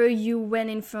whenever you went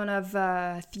in front of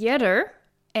a theater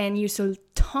and you saw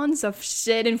tons of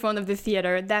shit in front of the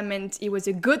theater, that meant it was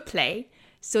a good play.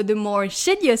 So the more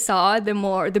shit you saw,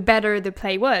 the better the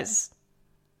play was.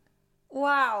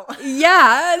 Wow.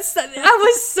 Yes, I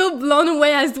was so blown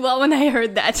away as well when I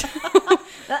heard that.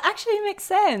 That actually makes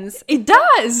sense. It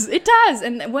does.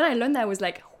 And when I learned that, I was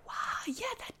like, wow,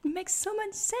 yeah, that makes so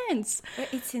much sense.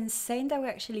 It's insane that we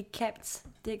actually kept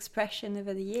the expression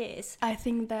over the years. I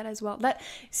think that as well.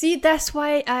 That's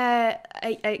why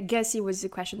I guess it was a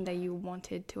question that you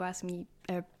wanted to ask me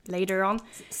later on.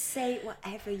 Say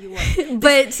whatever you want.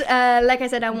 But like I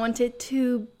said, I want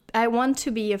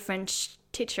to be a French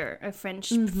teacher, a French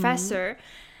professor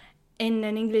in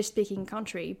an English-speaking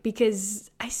country, because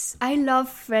I love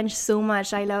French so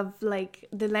much. I love like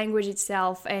the language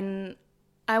itself, and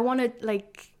I want to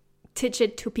like teach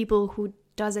it to people who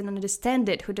doesn't understand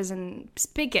it, who doesn't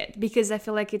speak it, because I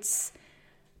feel like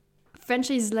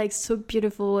French is like so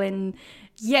beautiful and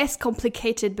yes,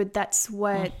 complicated, but that's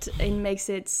what it makes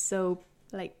it so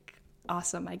like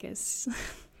awesome, I guess.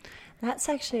 That's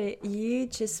actually, you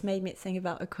just made me think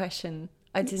about a question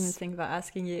I didn't think about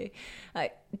asking you.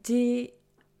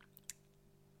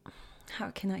 how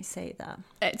can I say that?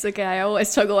 It's okay, I always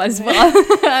struggle as well.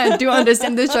 I do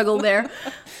understand the struggle there.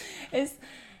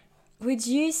 Would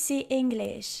you see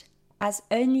English as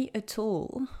only a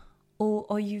tool, or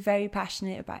are you very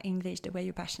passionate about English the way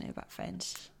you're passionate about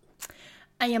French?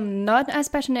 I am not as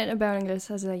passionate about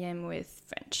English as I am with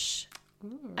French.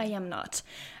 I am not.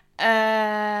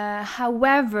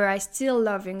 However, I still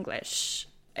love English.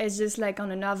 It's just like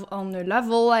on a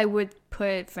level, I would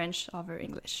put French over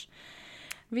English.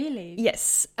 Really?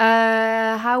 Yes.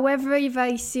 However, if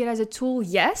I see it as a tool,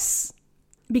 yes,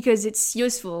 because it's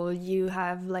useful. You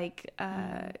have like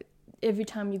every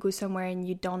time you go somewhere and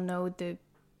you don't know the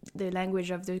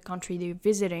language of the country you're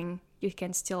visiting, you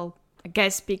can still, I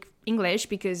guess, speak English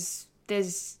because there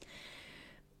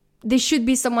should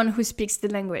be someone who speaks the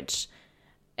language.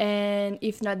 And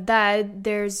if not that,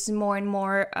 there's more and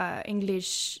more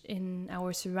English in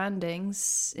our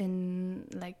surroundings, in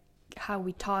like how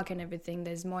we talk and everything.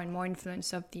 There's more and more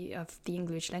influence of the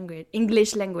English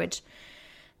language.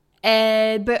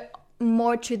 But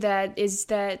more to that is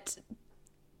that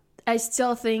I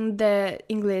still think that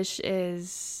English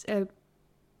is a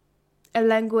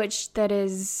language that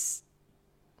is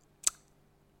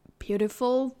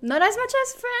beautiful. Not as much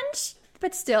as French,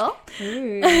 but still.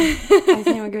 Ooh, I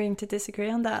think we're going to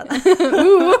disagree on that.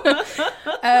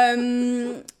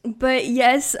 But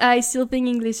yes, I still think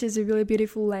English is a really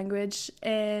beautiful language.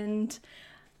 And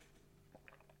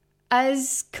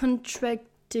as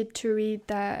contradictory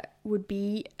that would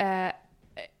be, I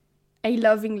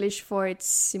love English for its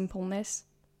simpleness.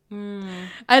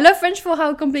 I love French for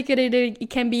how complicated it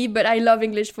can be, but I love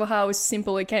English for how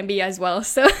simple it can be as well.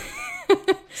 So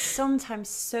sometimes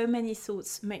so many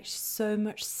thoughts make so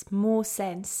much more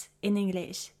sense in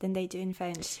English than they do in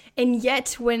French. And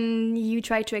yet, when you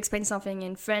try to explain something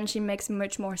in French, it makes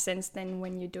much more sense than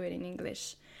when you do it in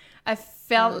English. I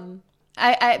felt...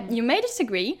 you may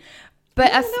disagree, but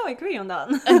I agree on that.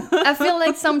 I feel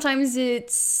like sometimes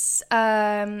it's...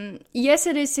 yes,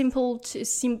 it is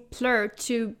simpler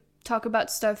to talk about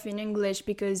stuff in English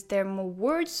because there are more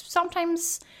words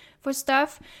sometimes for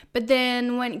stuff. But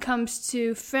then when it comes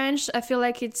to French, I feel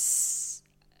like it's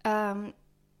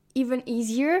even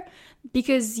easier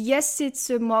because, yes, it's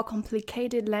a more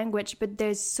complicated language, but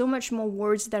there's so much more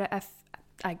words that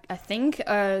I think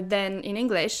than in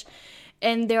English.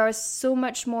 And there are so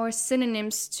much more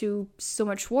synonyms to so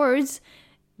much words.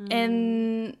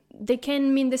 And they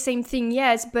can mean the same thing,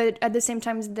 yes, but at the same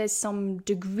time, there's some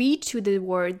degree to the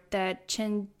word that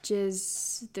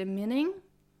changes the meaning.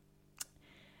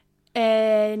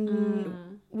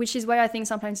 And which is why I think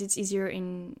sometimes it's easier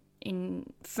in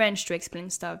French to explain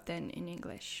stuff than in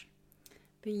English.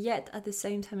 But yet, at the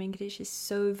same time, English is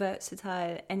so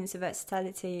versatile, and it's a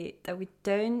versatility that we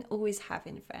don't always have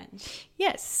in French.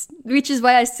 Yes, which is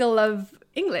why I still love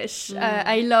English.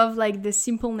 I love like the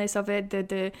simpleness of it,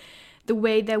 the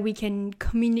way that we can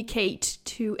communicate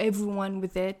to everyone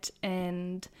with it,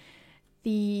 and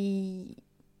the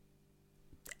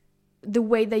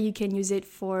way that you can use it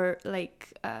for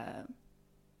like.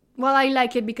 Well, I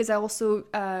like it because I also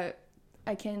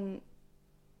I can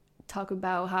talk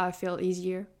about how I feel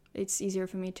easier. It's easier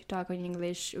for me to talk in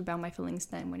English about my feelings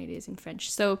than when it is in French.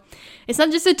 So it's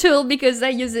not just a tool because I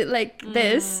use it like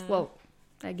this. Well,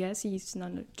 I guess it's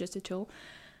not just a tool.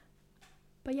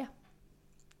 But yeah.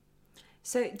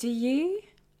 So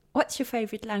what's your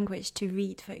favorite language to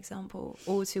read, for example,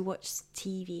 or to watch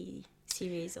TV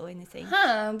series or anything?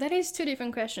 That is two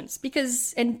different questions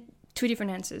and two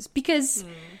different answers. Because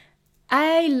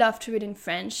I love to read in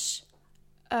French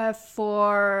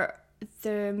for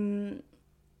the...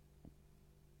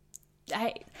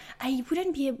 I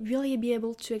wouldn't really be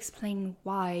able to explain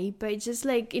why, but it's just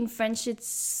like in French it's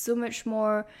so much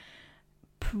more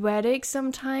poetic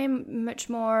sometimes, much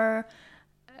more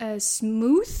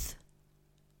smooth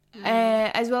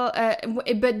as well.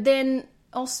 But then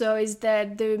also is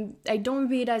that I don't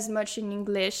read as much in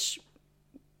English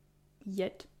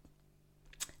yet.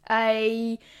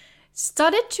 I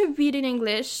started to read in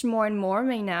English more and more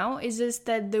right now. It's just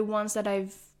that the ones that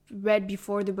I've read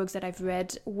before, the books that I've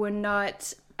read, were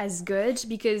not as good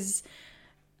because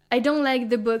I don't like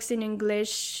the books in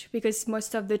English because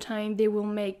most of the time they will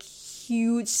make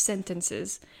huge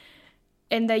sentences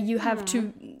and that you have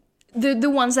to... The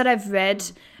ones that I've read,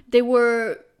 they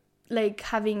were like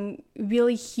having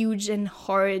really huge and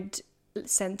hard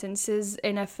sentences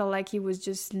and I felt like it was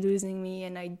just losing me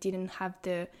and I didn't have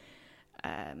the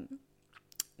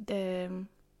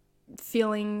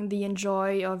feeling, the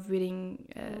enjoy of reading,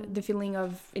 the feeling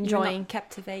of enjoying. You're not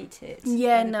captivated.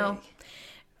 Yeah, no.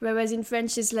 Whereas in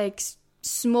French, it's like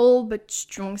small but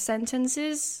strong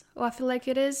sentences. I feel like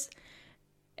it is.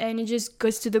 and it just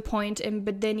goes to the point, and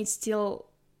but then it's still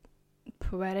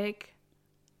poetic.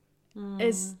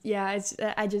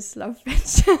 I just love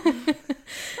French.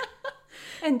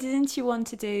 And didn't you want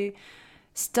to do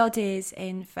studies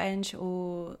in French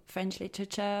or French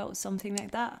literature or something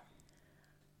like that?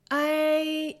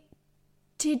 I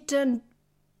didn't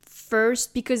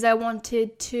first because I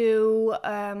wanted to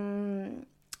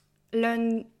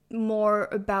learn more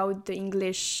about the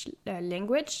English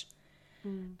language.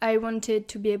 I wanted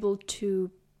to be able to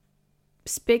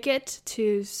speak it,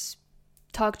 to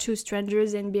talk to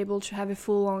strangers and be able to have a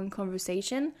full-on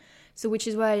conversation. So which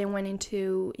is why I went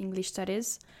into English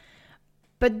studies.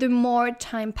 But the more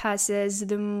time passes,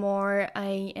 the more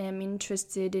I am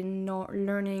interested in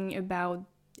learning about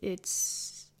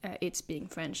its being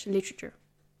French literature.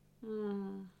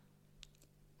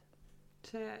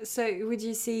 So would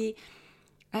you see,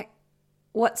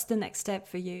 what's the next step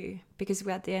for you? Because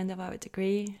we're at the end of our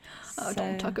degree. Oh,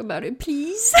 don't talk about it,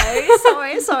 please. Sorry.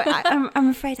 I'm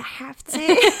afraid I have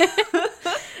to.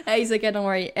 It's okay, don't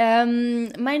worry.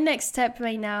 My next step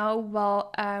right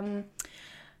now,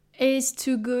 is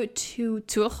to go to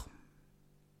Tours.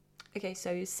 Okay,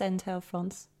 so center of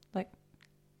France.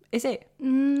 Is it?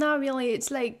 Not really.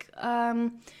 It's like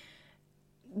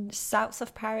south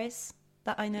of Paris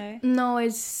that I know. No,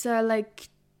 it's like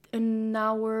an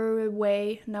hour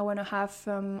away, an hour and a half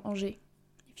from Angers.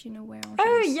 If you know where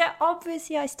Angers is. Yeah,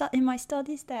 obviously I started my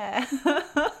studies there.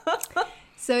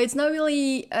 So it's not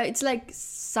really, it's like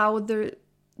southern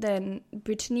than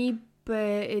Brittany, but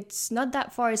it's not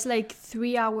that far. It's like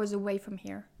 3 hours away from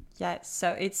here. Yeah,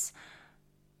 so it's,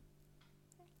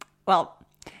 well,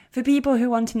 for people who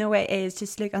want to know where it is,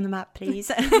 just look on the map, please.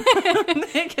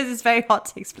 Because it's very hard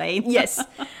to explain. Yes.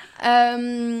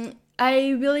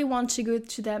 I really want to go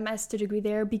to that master degree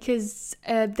there because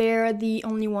they're the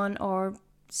only one, or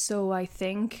so I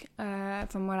think,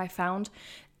 from what I found.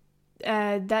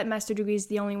 That master degree is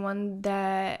the only one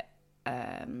that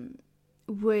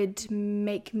would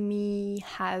make me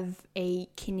have a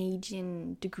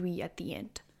Canadian degree at the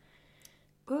end.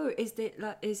 Oh, is it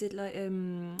like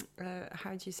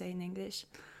how do you say in English?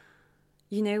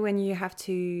 You know, when you have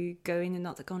to go in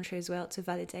another country as well to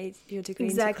validate your degree.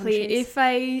 Exactly.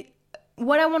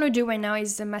 What I want to do right now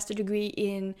is a master degree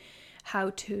in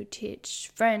how to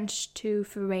teach French to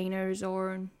foreigners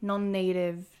or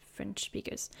non-native French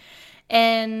speakers.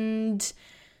 And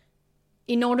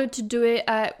in order to do it,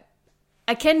 I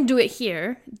can do it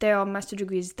here. There are master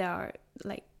degrees that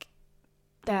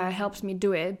helps me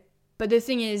do it. But the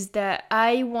thing is that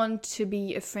I want to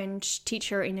be a French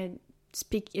teacher in an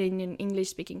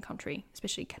English-speaking country,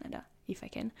 especially Canada, if I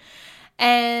can.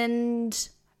 And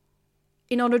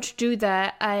in order to do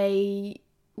that, I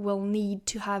will need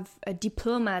to have a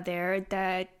diploma there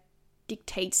that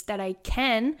dictates that I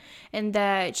can, and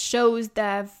that shows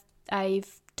that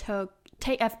I've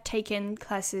taken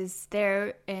classes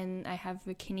there and I have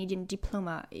a Canadian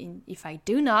diploma. If I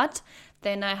do not,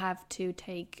 then I have to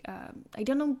take I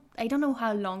don't know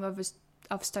how long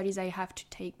of studies I have to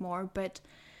take more, but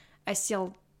I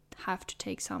still have to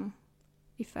take some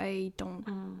if I don't.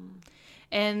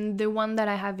 And the one that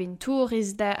I have in Tours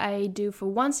is that I do for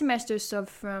 1 semester, so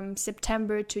from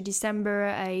September to December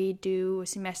I do a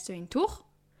semester in Tours.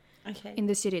 Okay. In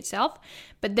the city itself.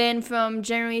 But then from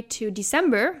January to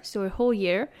December, so a whole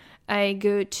year, I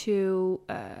go to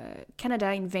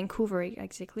Canada, in Vancouver,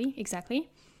 exactly,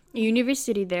 a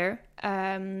university there,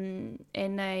 and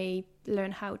I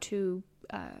learn how to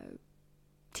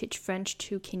teach French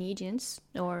to Canadians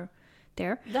or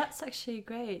there. That's actually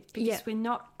great because we're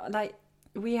not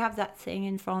we have that thing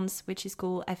in France which is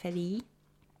called FLE.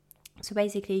 So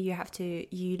basically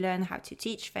you learn how to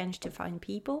teach French to foreign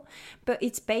people, but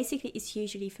it's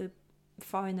usually for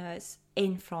foreigners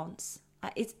in France.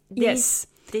 These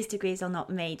degrees are not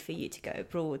made for you to go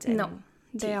abroad and no,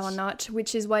 they are not,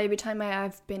 which is why every time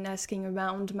I've been asking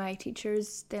around my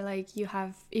teachers, they're like,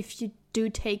 if you do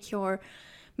take your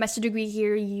master degree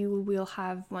here, you will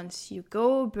have, once you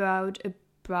go abroad,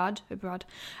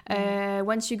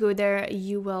 once you go there,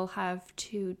 you will have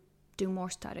to do more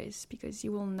studies because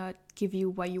you will not give you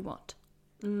what you want.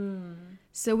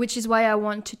 So which is why I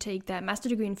want to take that master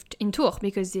degree in Tours,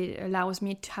 because it allows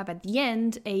me to have at the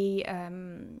end a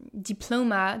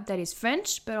diploma that is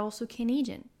French but also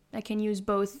Canadian. I can use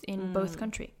both in both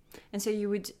countries. And so you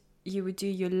would do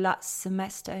your last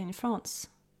semester in France,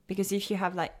 because if you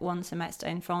have 1 semester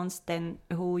in France, then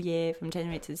a whole year from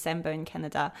January to December in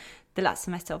Canada, the last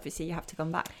semester obviously you have to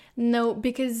come back. No,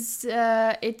 because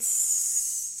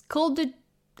it's called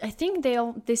I think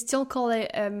they still call it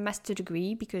a master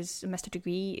degree, because a master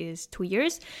degree is 2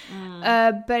 years.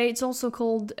 But it's also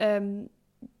called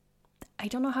I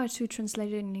don't know how to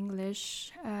translate it in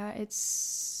English.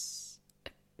 It's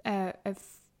a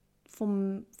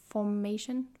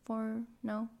formation for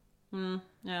no.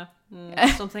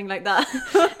 Something like that.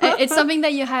 It's something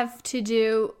that you have to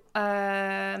do.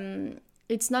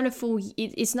 It's not a full.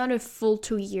 It's not a full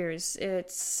 2 years.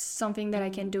 It's something that I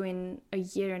can do in a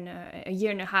year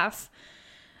and a half.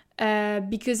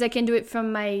 Because I can do it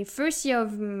from my first year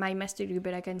of my master degree,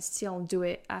 but I can still do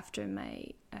it after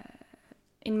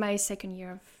in my second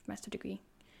year of master degree.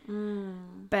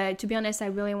 But to be honest, I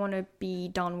really want to be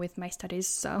done with my studies.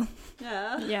 So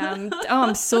yeah,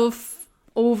 I'm so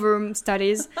over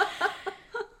studies.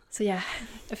 So yeah,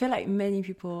 I feel like many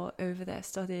people are over their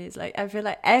studies. Like I feel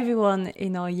like everyone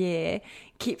in our year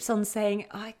keeps on saying,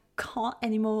 I can't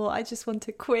anymore, I just want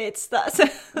to quit.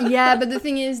 Yeah, but the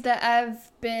thing is that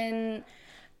I've been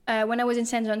when I was in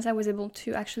St. John's, I was able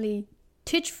to actually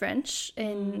teach French,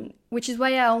 and which is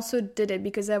why I also did it,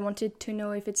 because I wanted to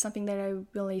know if it's something that I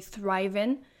really thrive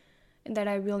in and that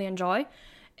I really enjoy.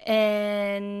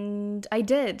 And I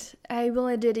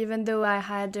really did, even though I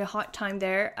had a hard time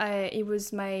there. It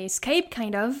was my escape,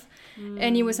 kind of.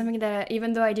 And it was something that,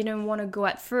 even though I didn't want to go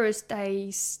at first,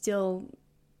 I still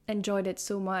enjoyed it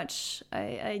so much.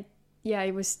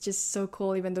 It was just so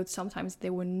cool, even though sometimes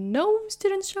there were no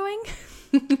students showing.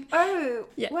 Oh,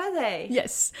 yeah. Were they?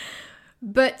 Yes.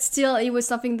 But still, it was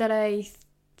something that I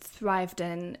thrived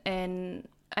in. And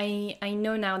I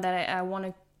know now that I want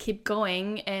to keep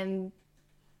going, and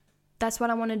that's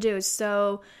what I want to do.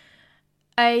 So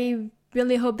I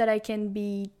really hope that I can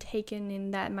be taken in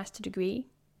that master degree.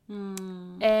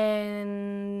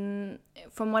 And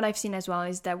from what I've seen as well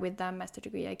is that with that master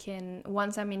degree, I can,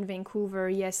 once I'm in Vancouver,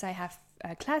 yes, I have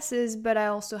classes, but I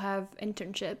also have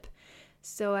internship.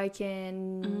 So I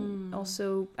can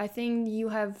also, I think you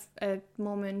have a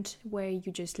moment where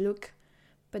you just look,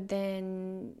 but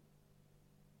then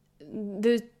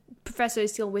the professor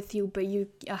is still with you, but you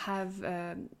have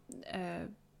the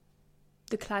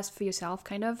class for yourself,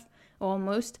 kind of,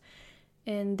 almost.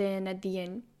 And then at the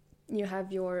end, you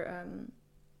have your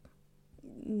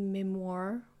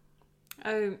memoir.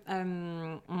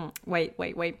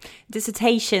 Wait.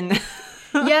 Dissertation.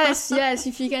 yes,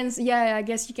 if you can, I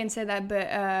guess you can say that,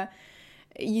 but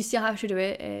you still have to do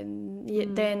it, and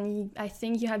then I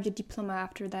think you have your diploma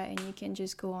after that, and you can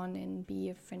just go on and be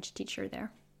a French teacher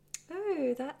there.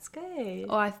 Oh, that's good.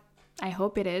 Oh, I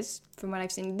hope it is, from what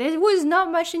I've seen. There was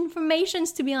not much information,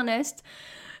 to be honest.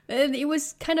 It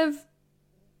was kind of,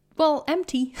 well,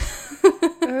 empty.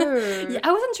 Yeah,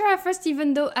 I wasn't sure at first,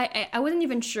 even though I wasn't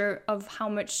even sure of how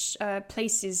much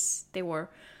places there were.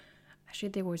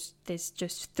 Actually, there's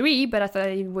just 3, but I thought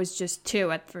it was just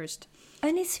 2 at first.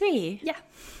 Only 3? Yeah.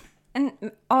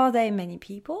 And are there many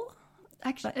people?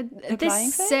 Actually, they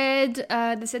said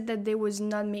that there was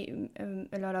not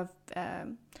a lot of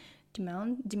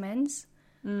demands.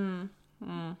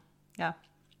 Yeah.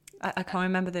 I can't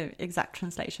remember the exact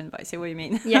translation, but I see what you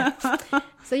mean. Yeah.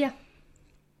 So yeah.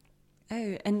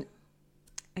 Oh, and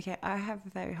okay, I have a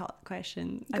very hard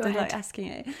question. Go I don't ahead. like asking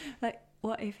it. Like,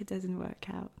 what if it doesn't work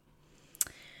out?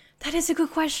 That is a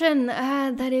good question.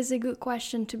 That is a good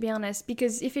question, to be honest,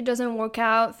 because if it doesn't work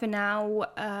out for now,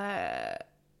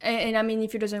 and I mean,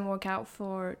 if it doesn't work out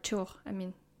for Tour, I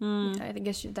mean, I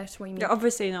guess that's what you mean. Yeah,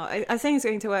 obviously not. I think it's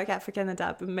going to work out for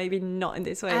Canada, but maybe not in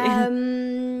this way.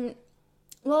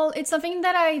 Well, it's something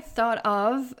that I thought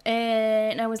of,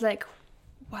 and I was like,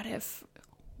 what if?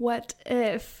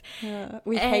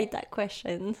 We hate that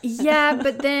question. Yeah,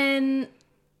 but then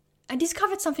I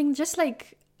discovered something just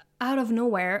like out of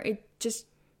nowhere. It just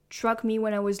struck me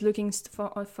when I was looking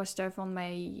for stuff on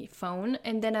my phone,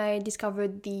 and then I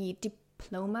discovered the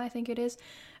diploma, I think it is,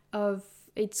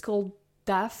 it's called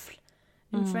DAFL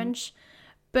in French,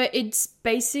 but it's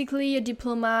basically a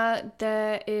diploma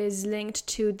that is linked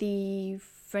to the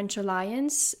French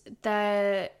Alliance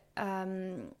that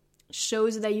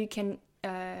shows that you can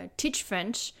teach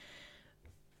French,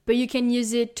 but you can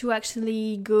use it to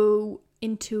actually go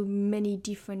into many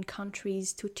different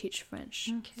countries to teach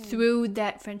French through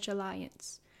that French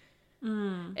Alliance.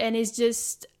 And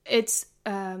it's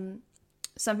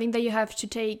something that you have to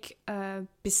take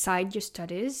beside your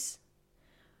studies.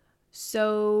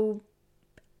 So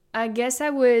I guess I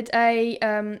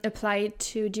apply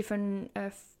to different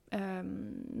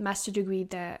master degree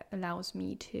that allows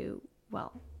me to,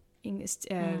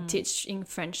 teach in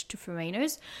French to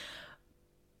foreigners.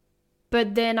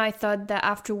 But then I thought that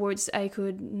afterwards I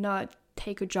could not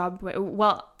take a job,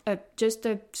 just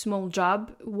a small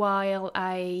job while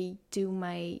I do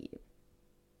my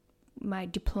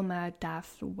diploma,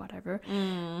 DAF, or whatever.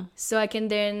 So I can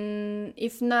then,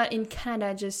 if not in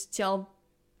Canada, just still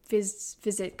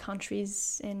visit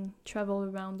countries and travel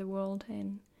around the world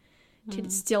and to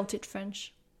still teach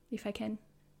French if I can.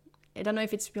 I don't know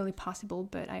if it's really possible,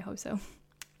 but I hope so.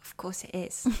 Of course it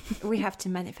is. We have to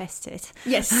manifest it.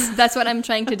 Yes, that's what I'm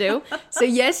trying to do. So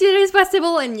yes, it is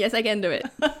possible, and yes, I can do it.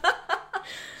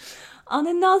 On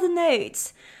another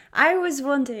note, I was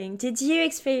wondering, did you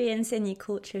experience any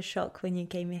culture shock when you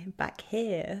came back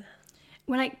here?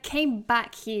 When I came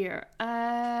back here,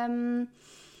 that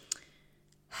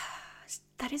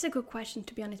is a good question,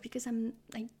 to be honest, because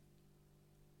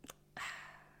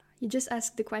you just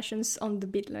asked the questions on the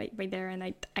bit right there, and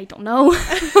I don't know.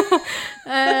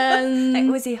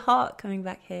 Was it hard coming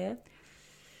back here?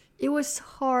 It was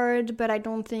hard, but I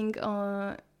don't think it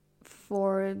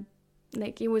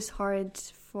was hard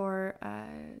for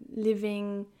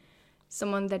leaving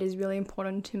someone that is really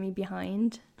important to me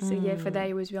behind. So yeah, for that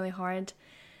it was really hard.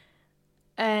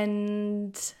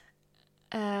 And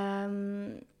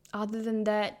other than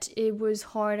that, it was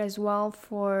hard as well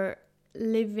for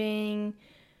living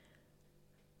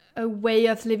a way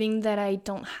of living that I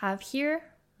don't have here,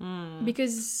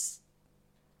 because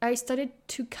I started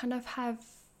to kind of have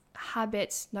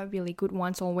habits, not really good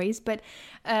ones always, but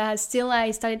still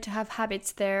I started to have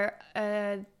habits there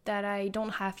that I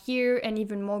don't have here, and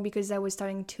even more because I was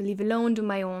starting to live alone, do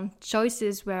my own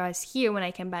choices, whereas here when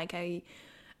I came back I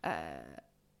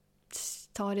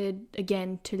started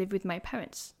again to live with my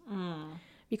parents.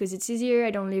 Because it's easier.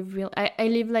 I don't live I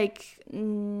live like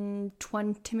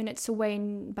 20 minutes away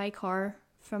by car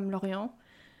from Lorient,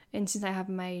 and since I have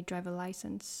my driver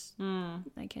license,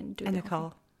 I can do it. And a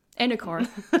car. And a car.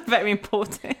 Very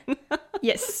important.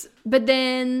 Yes, but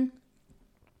then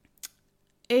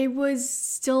it was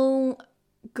still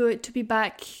good to be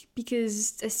back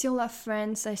because I still love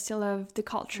France. I still love the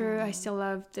culture. I still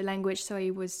love the language. So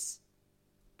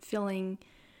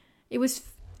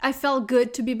I felt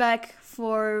good to be back,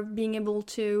 for being able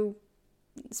to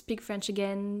speak French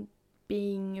again,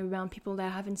 being around people that I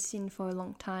haven't seen for a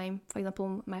long time. For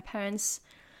example, my parents,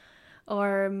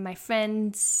 or my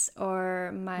friends,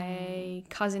 or my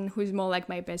cousin, who's more like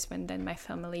my best friend than my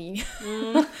family.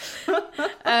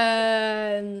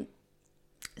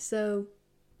 So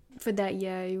for that,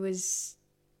 yeah, it was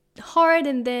hard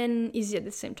and then easy at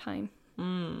the same time.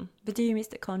 But do you miss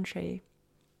the country?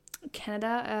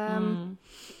 Canada?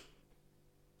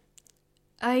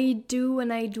 I do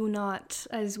and I do not,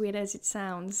 as weird as it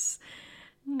sounds.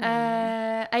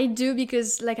 I do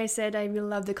because, like I said, I really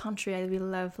love the country. I really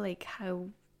love like how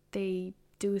they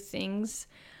do things.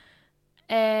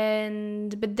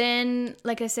 But then,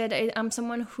 like I said, I'm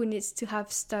someone who needs to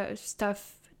have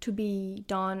stuff to be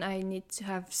done. I need to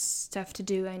have stuff to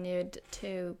do. I need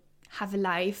to have a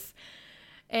life.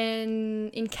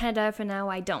 And in Canada, for now,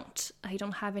 I don't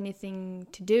have anything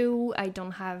to do.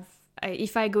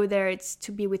 If I go there, it's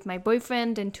to be with my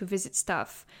boyfriend and to visit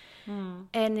stuff.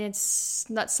 And it's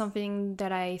not something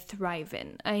that I thrive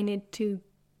in. I need to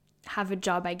have a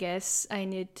job, I guess. I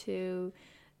need to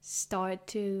start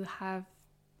to have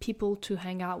people to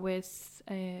hang out with.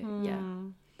 Yeah.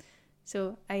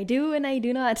 So I do and I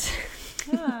do not.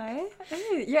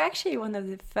 You're actually one of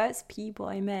the first people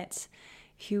I met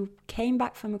who came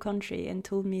back from a country and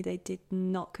told me they did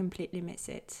not completely miss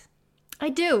it. I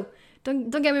do.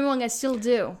 Don't get me wrong, I still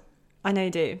do. I know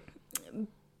you do.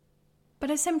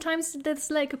 But sometimes that's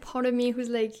like a part of me who's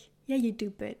like, yeah, you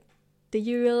do, but do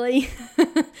you really?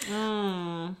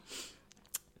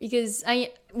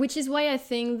 Which is why I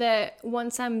think that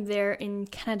once I'm there in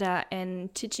Canada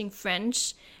and teaching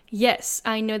French, yes,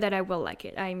 I know that I will like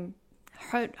it. I'm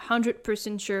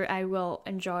 100% sure I will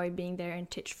enjoy being there and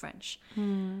teach French.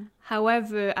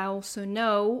 However, I also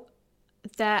know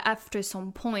that after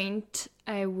some point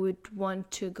I would want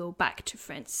to go back to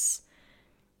France.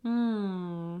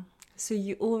 So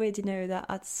you already know that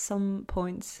at some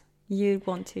point you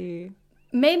want to...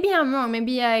 Maybe I'm wrong.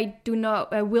 Maybe I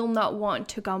will not want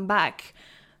to come back.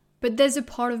 But there's a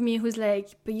part of me who's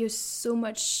like, but you're so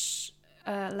much...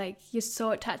 you're so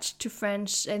attached to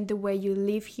French and the way you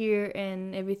live here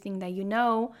and everything that you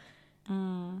know,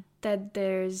 that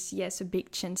there's, yes, a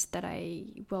big chance that I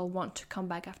will want to come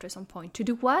back after some point. To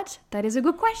do what? That is a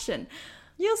good question.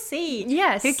 You'll see.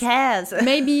 Yes. Who cares?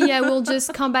 Maybe I will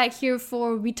just come back here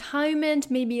for retirement.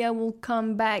 Maybe I will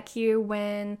come back here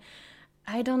when,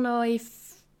 I don't know,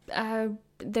 if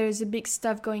there's a big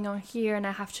stuff going on here and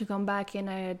I have to come back and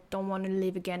I don't want to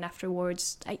live again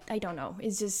afterwards. I don't know.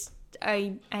 It's just...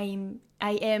 I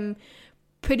am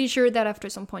pretty sure that after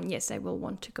some point, yes, I will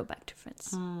want to go back to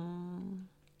France.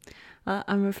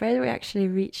 I'm afraid we're actually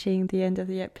reaching the end of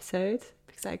the episode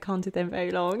because I can't do them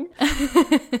very long.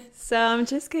 So I'm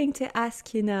just going to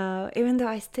ask you now, even though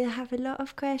I still have a lot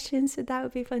of questions, so that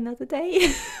would be for another day.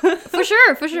 For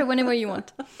sure, whenever you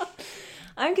want.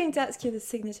 I'm going to ask you the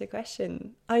signature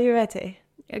question. Are you ready?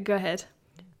 Go ahead.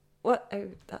 What? Oh,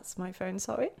 that's my phone,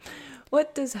 sorry.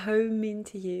 What does home mean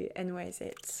to you and where is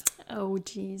it? Oh,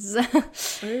 jeez.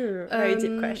 Ooh, very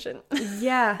deep question.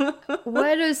 Yeah.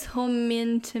 What does home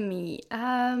mean to me?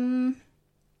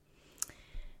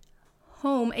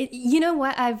 Home. You know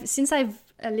what? Since I've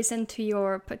listened to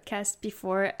your podcast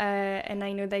before, and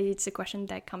I know that it's a question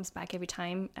that comes back every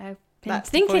time. I've been That's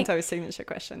thinking. the point of a signature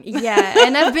question. Yeah,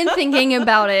 and I've been thinking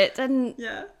about it, and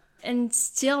Yeah. and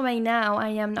still right now I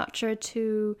am not sure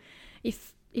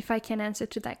if I can answer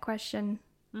to that question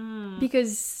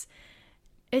because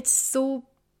it's so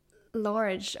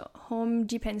large. Home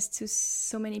depends to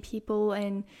so many people,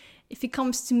 and if it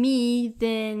comes to me,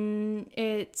 then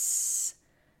it's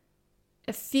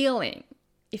a feeling.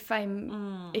 If I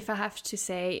have to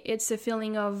say, it's a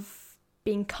feeling of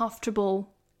being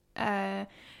comfortable,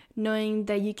 knowing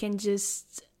that you can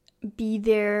just be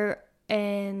there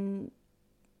and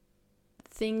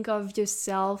think of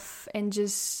yourself and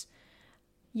just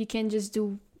you can just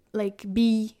do like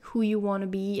be who you want to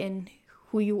be and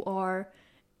who you are,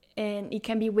 and it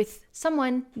can be with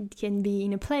someone, it can be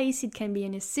in a place, it can be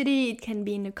in a city, it can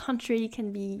be in a country, it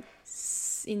can be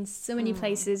in so many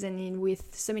places and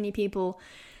with so many people.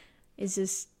 It's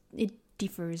just it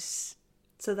differs.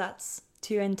 So that's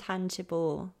too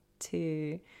intangible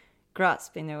to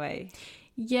grasp in a way.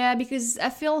 Yeah, because I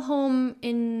feel home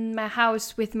in my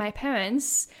house with my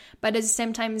parents, but at the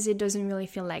same time it doesn't really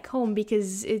feel like home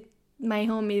because my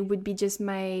home it would be just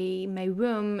my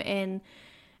room, and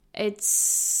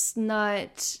it's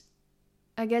not,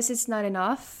 I guess it's not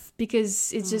enough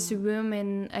because it's just a room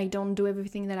and I don't do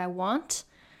everything that I want.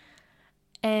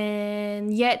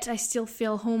 And yet I still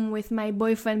feel home with my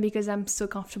boyfriend because I'm so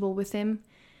comfortable with him.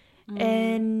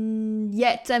 And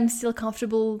yet I'm still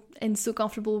comfortable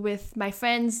with my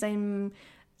friends and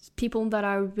people that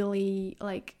are really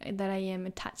like that I am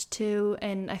attached to,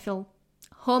 and I feel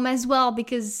home as well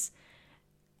because,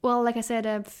 well, like I said,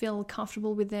 I feel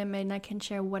comfortable with them and I can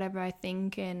share whatever I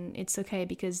think, and it's okay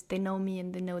because they know me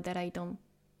and they know that I don't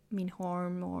mean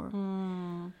harm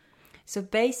or... So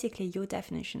basically your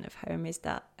definition of home is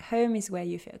that home is where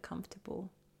you feel comfortable.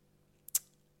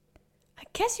 I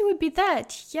guess it would be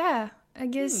that, yeah. I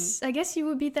guess it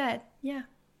would be that, yeah.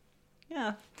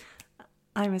 Yeah.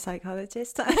 I'm a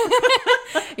psychologist.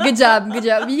 Good job.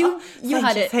 You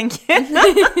had it. Thank you.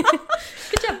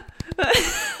 Good job.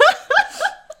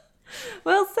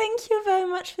 Well, thank you very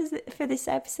much for this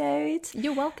episode.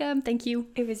 You're welcome. Thank you.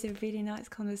 It was a really nice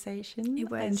conversation. It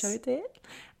was. I enjoyed it.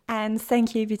 And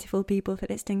thank you, beautiful people, for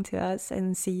listening to us,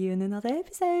 and see you in another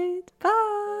episode.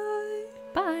 Bye.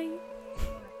 Bye.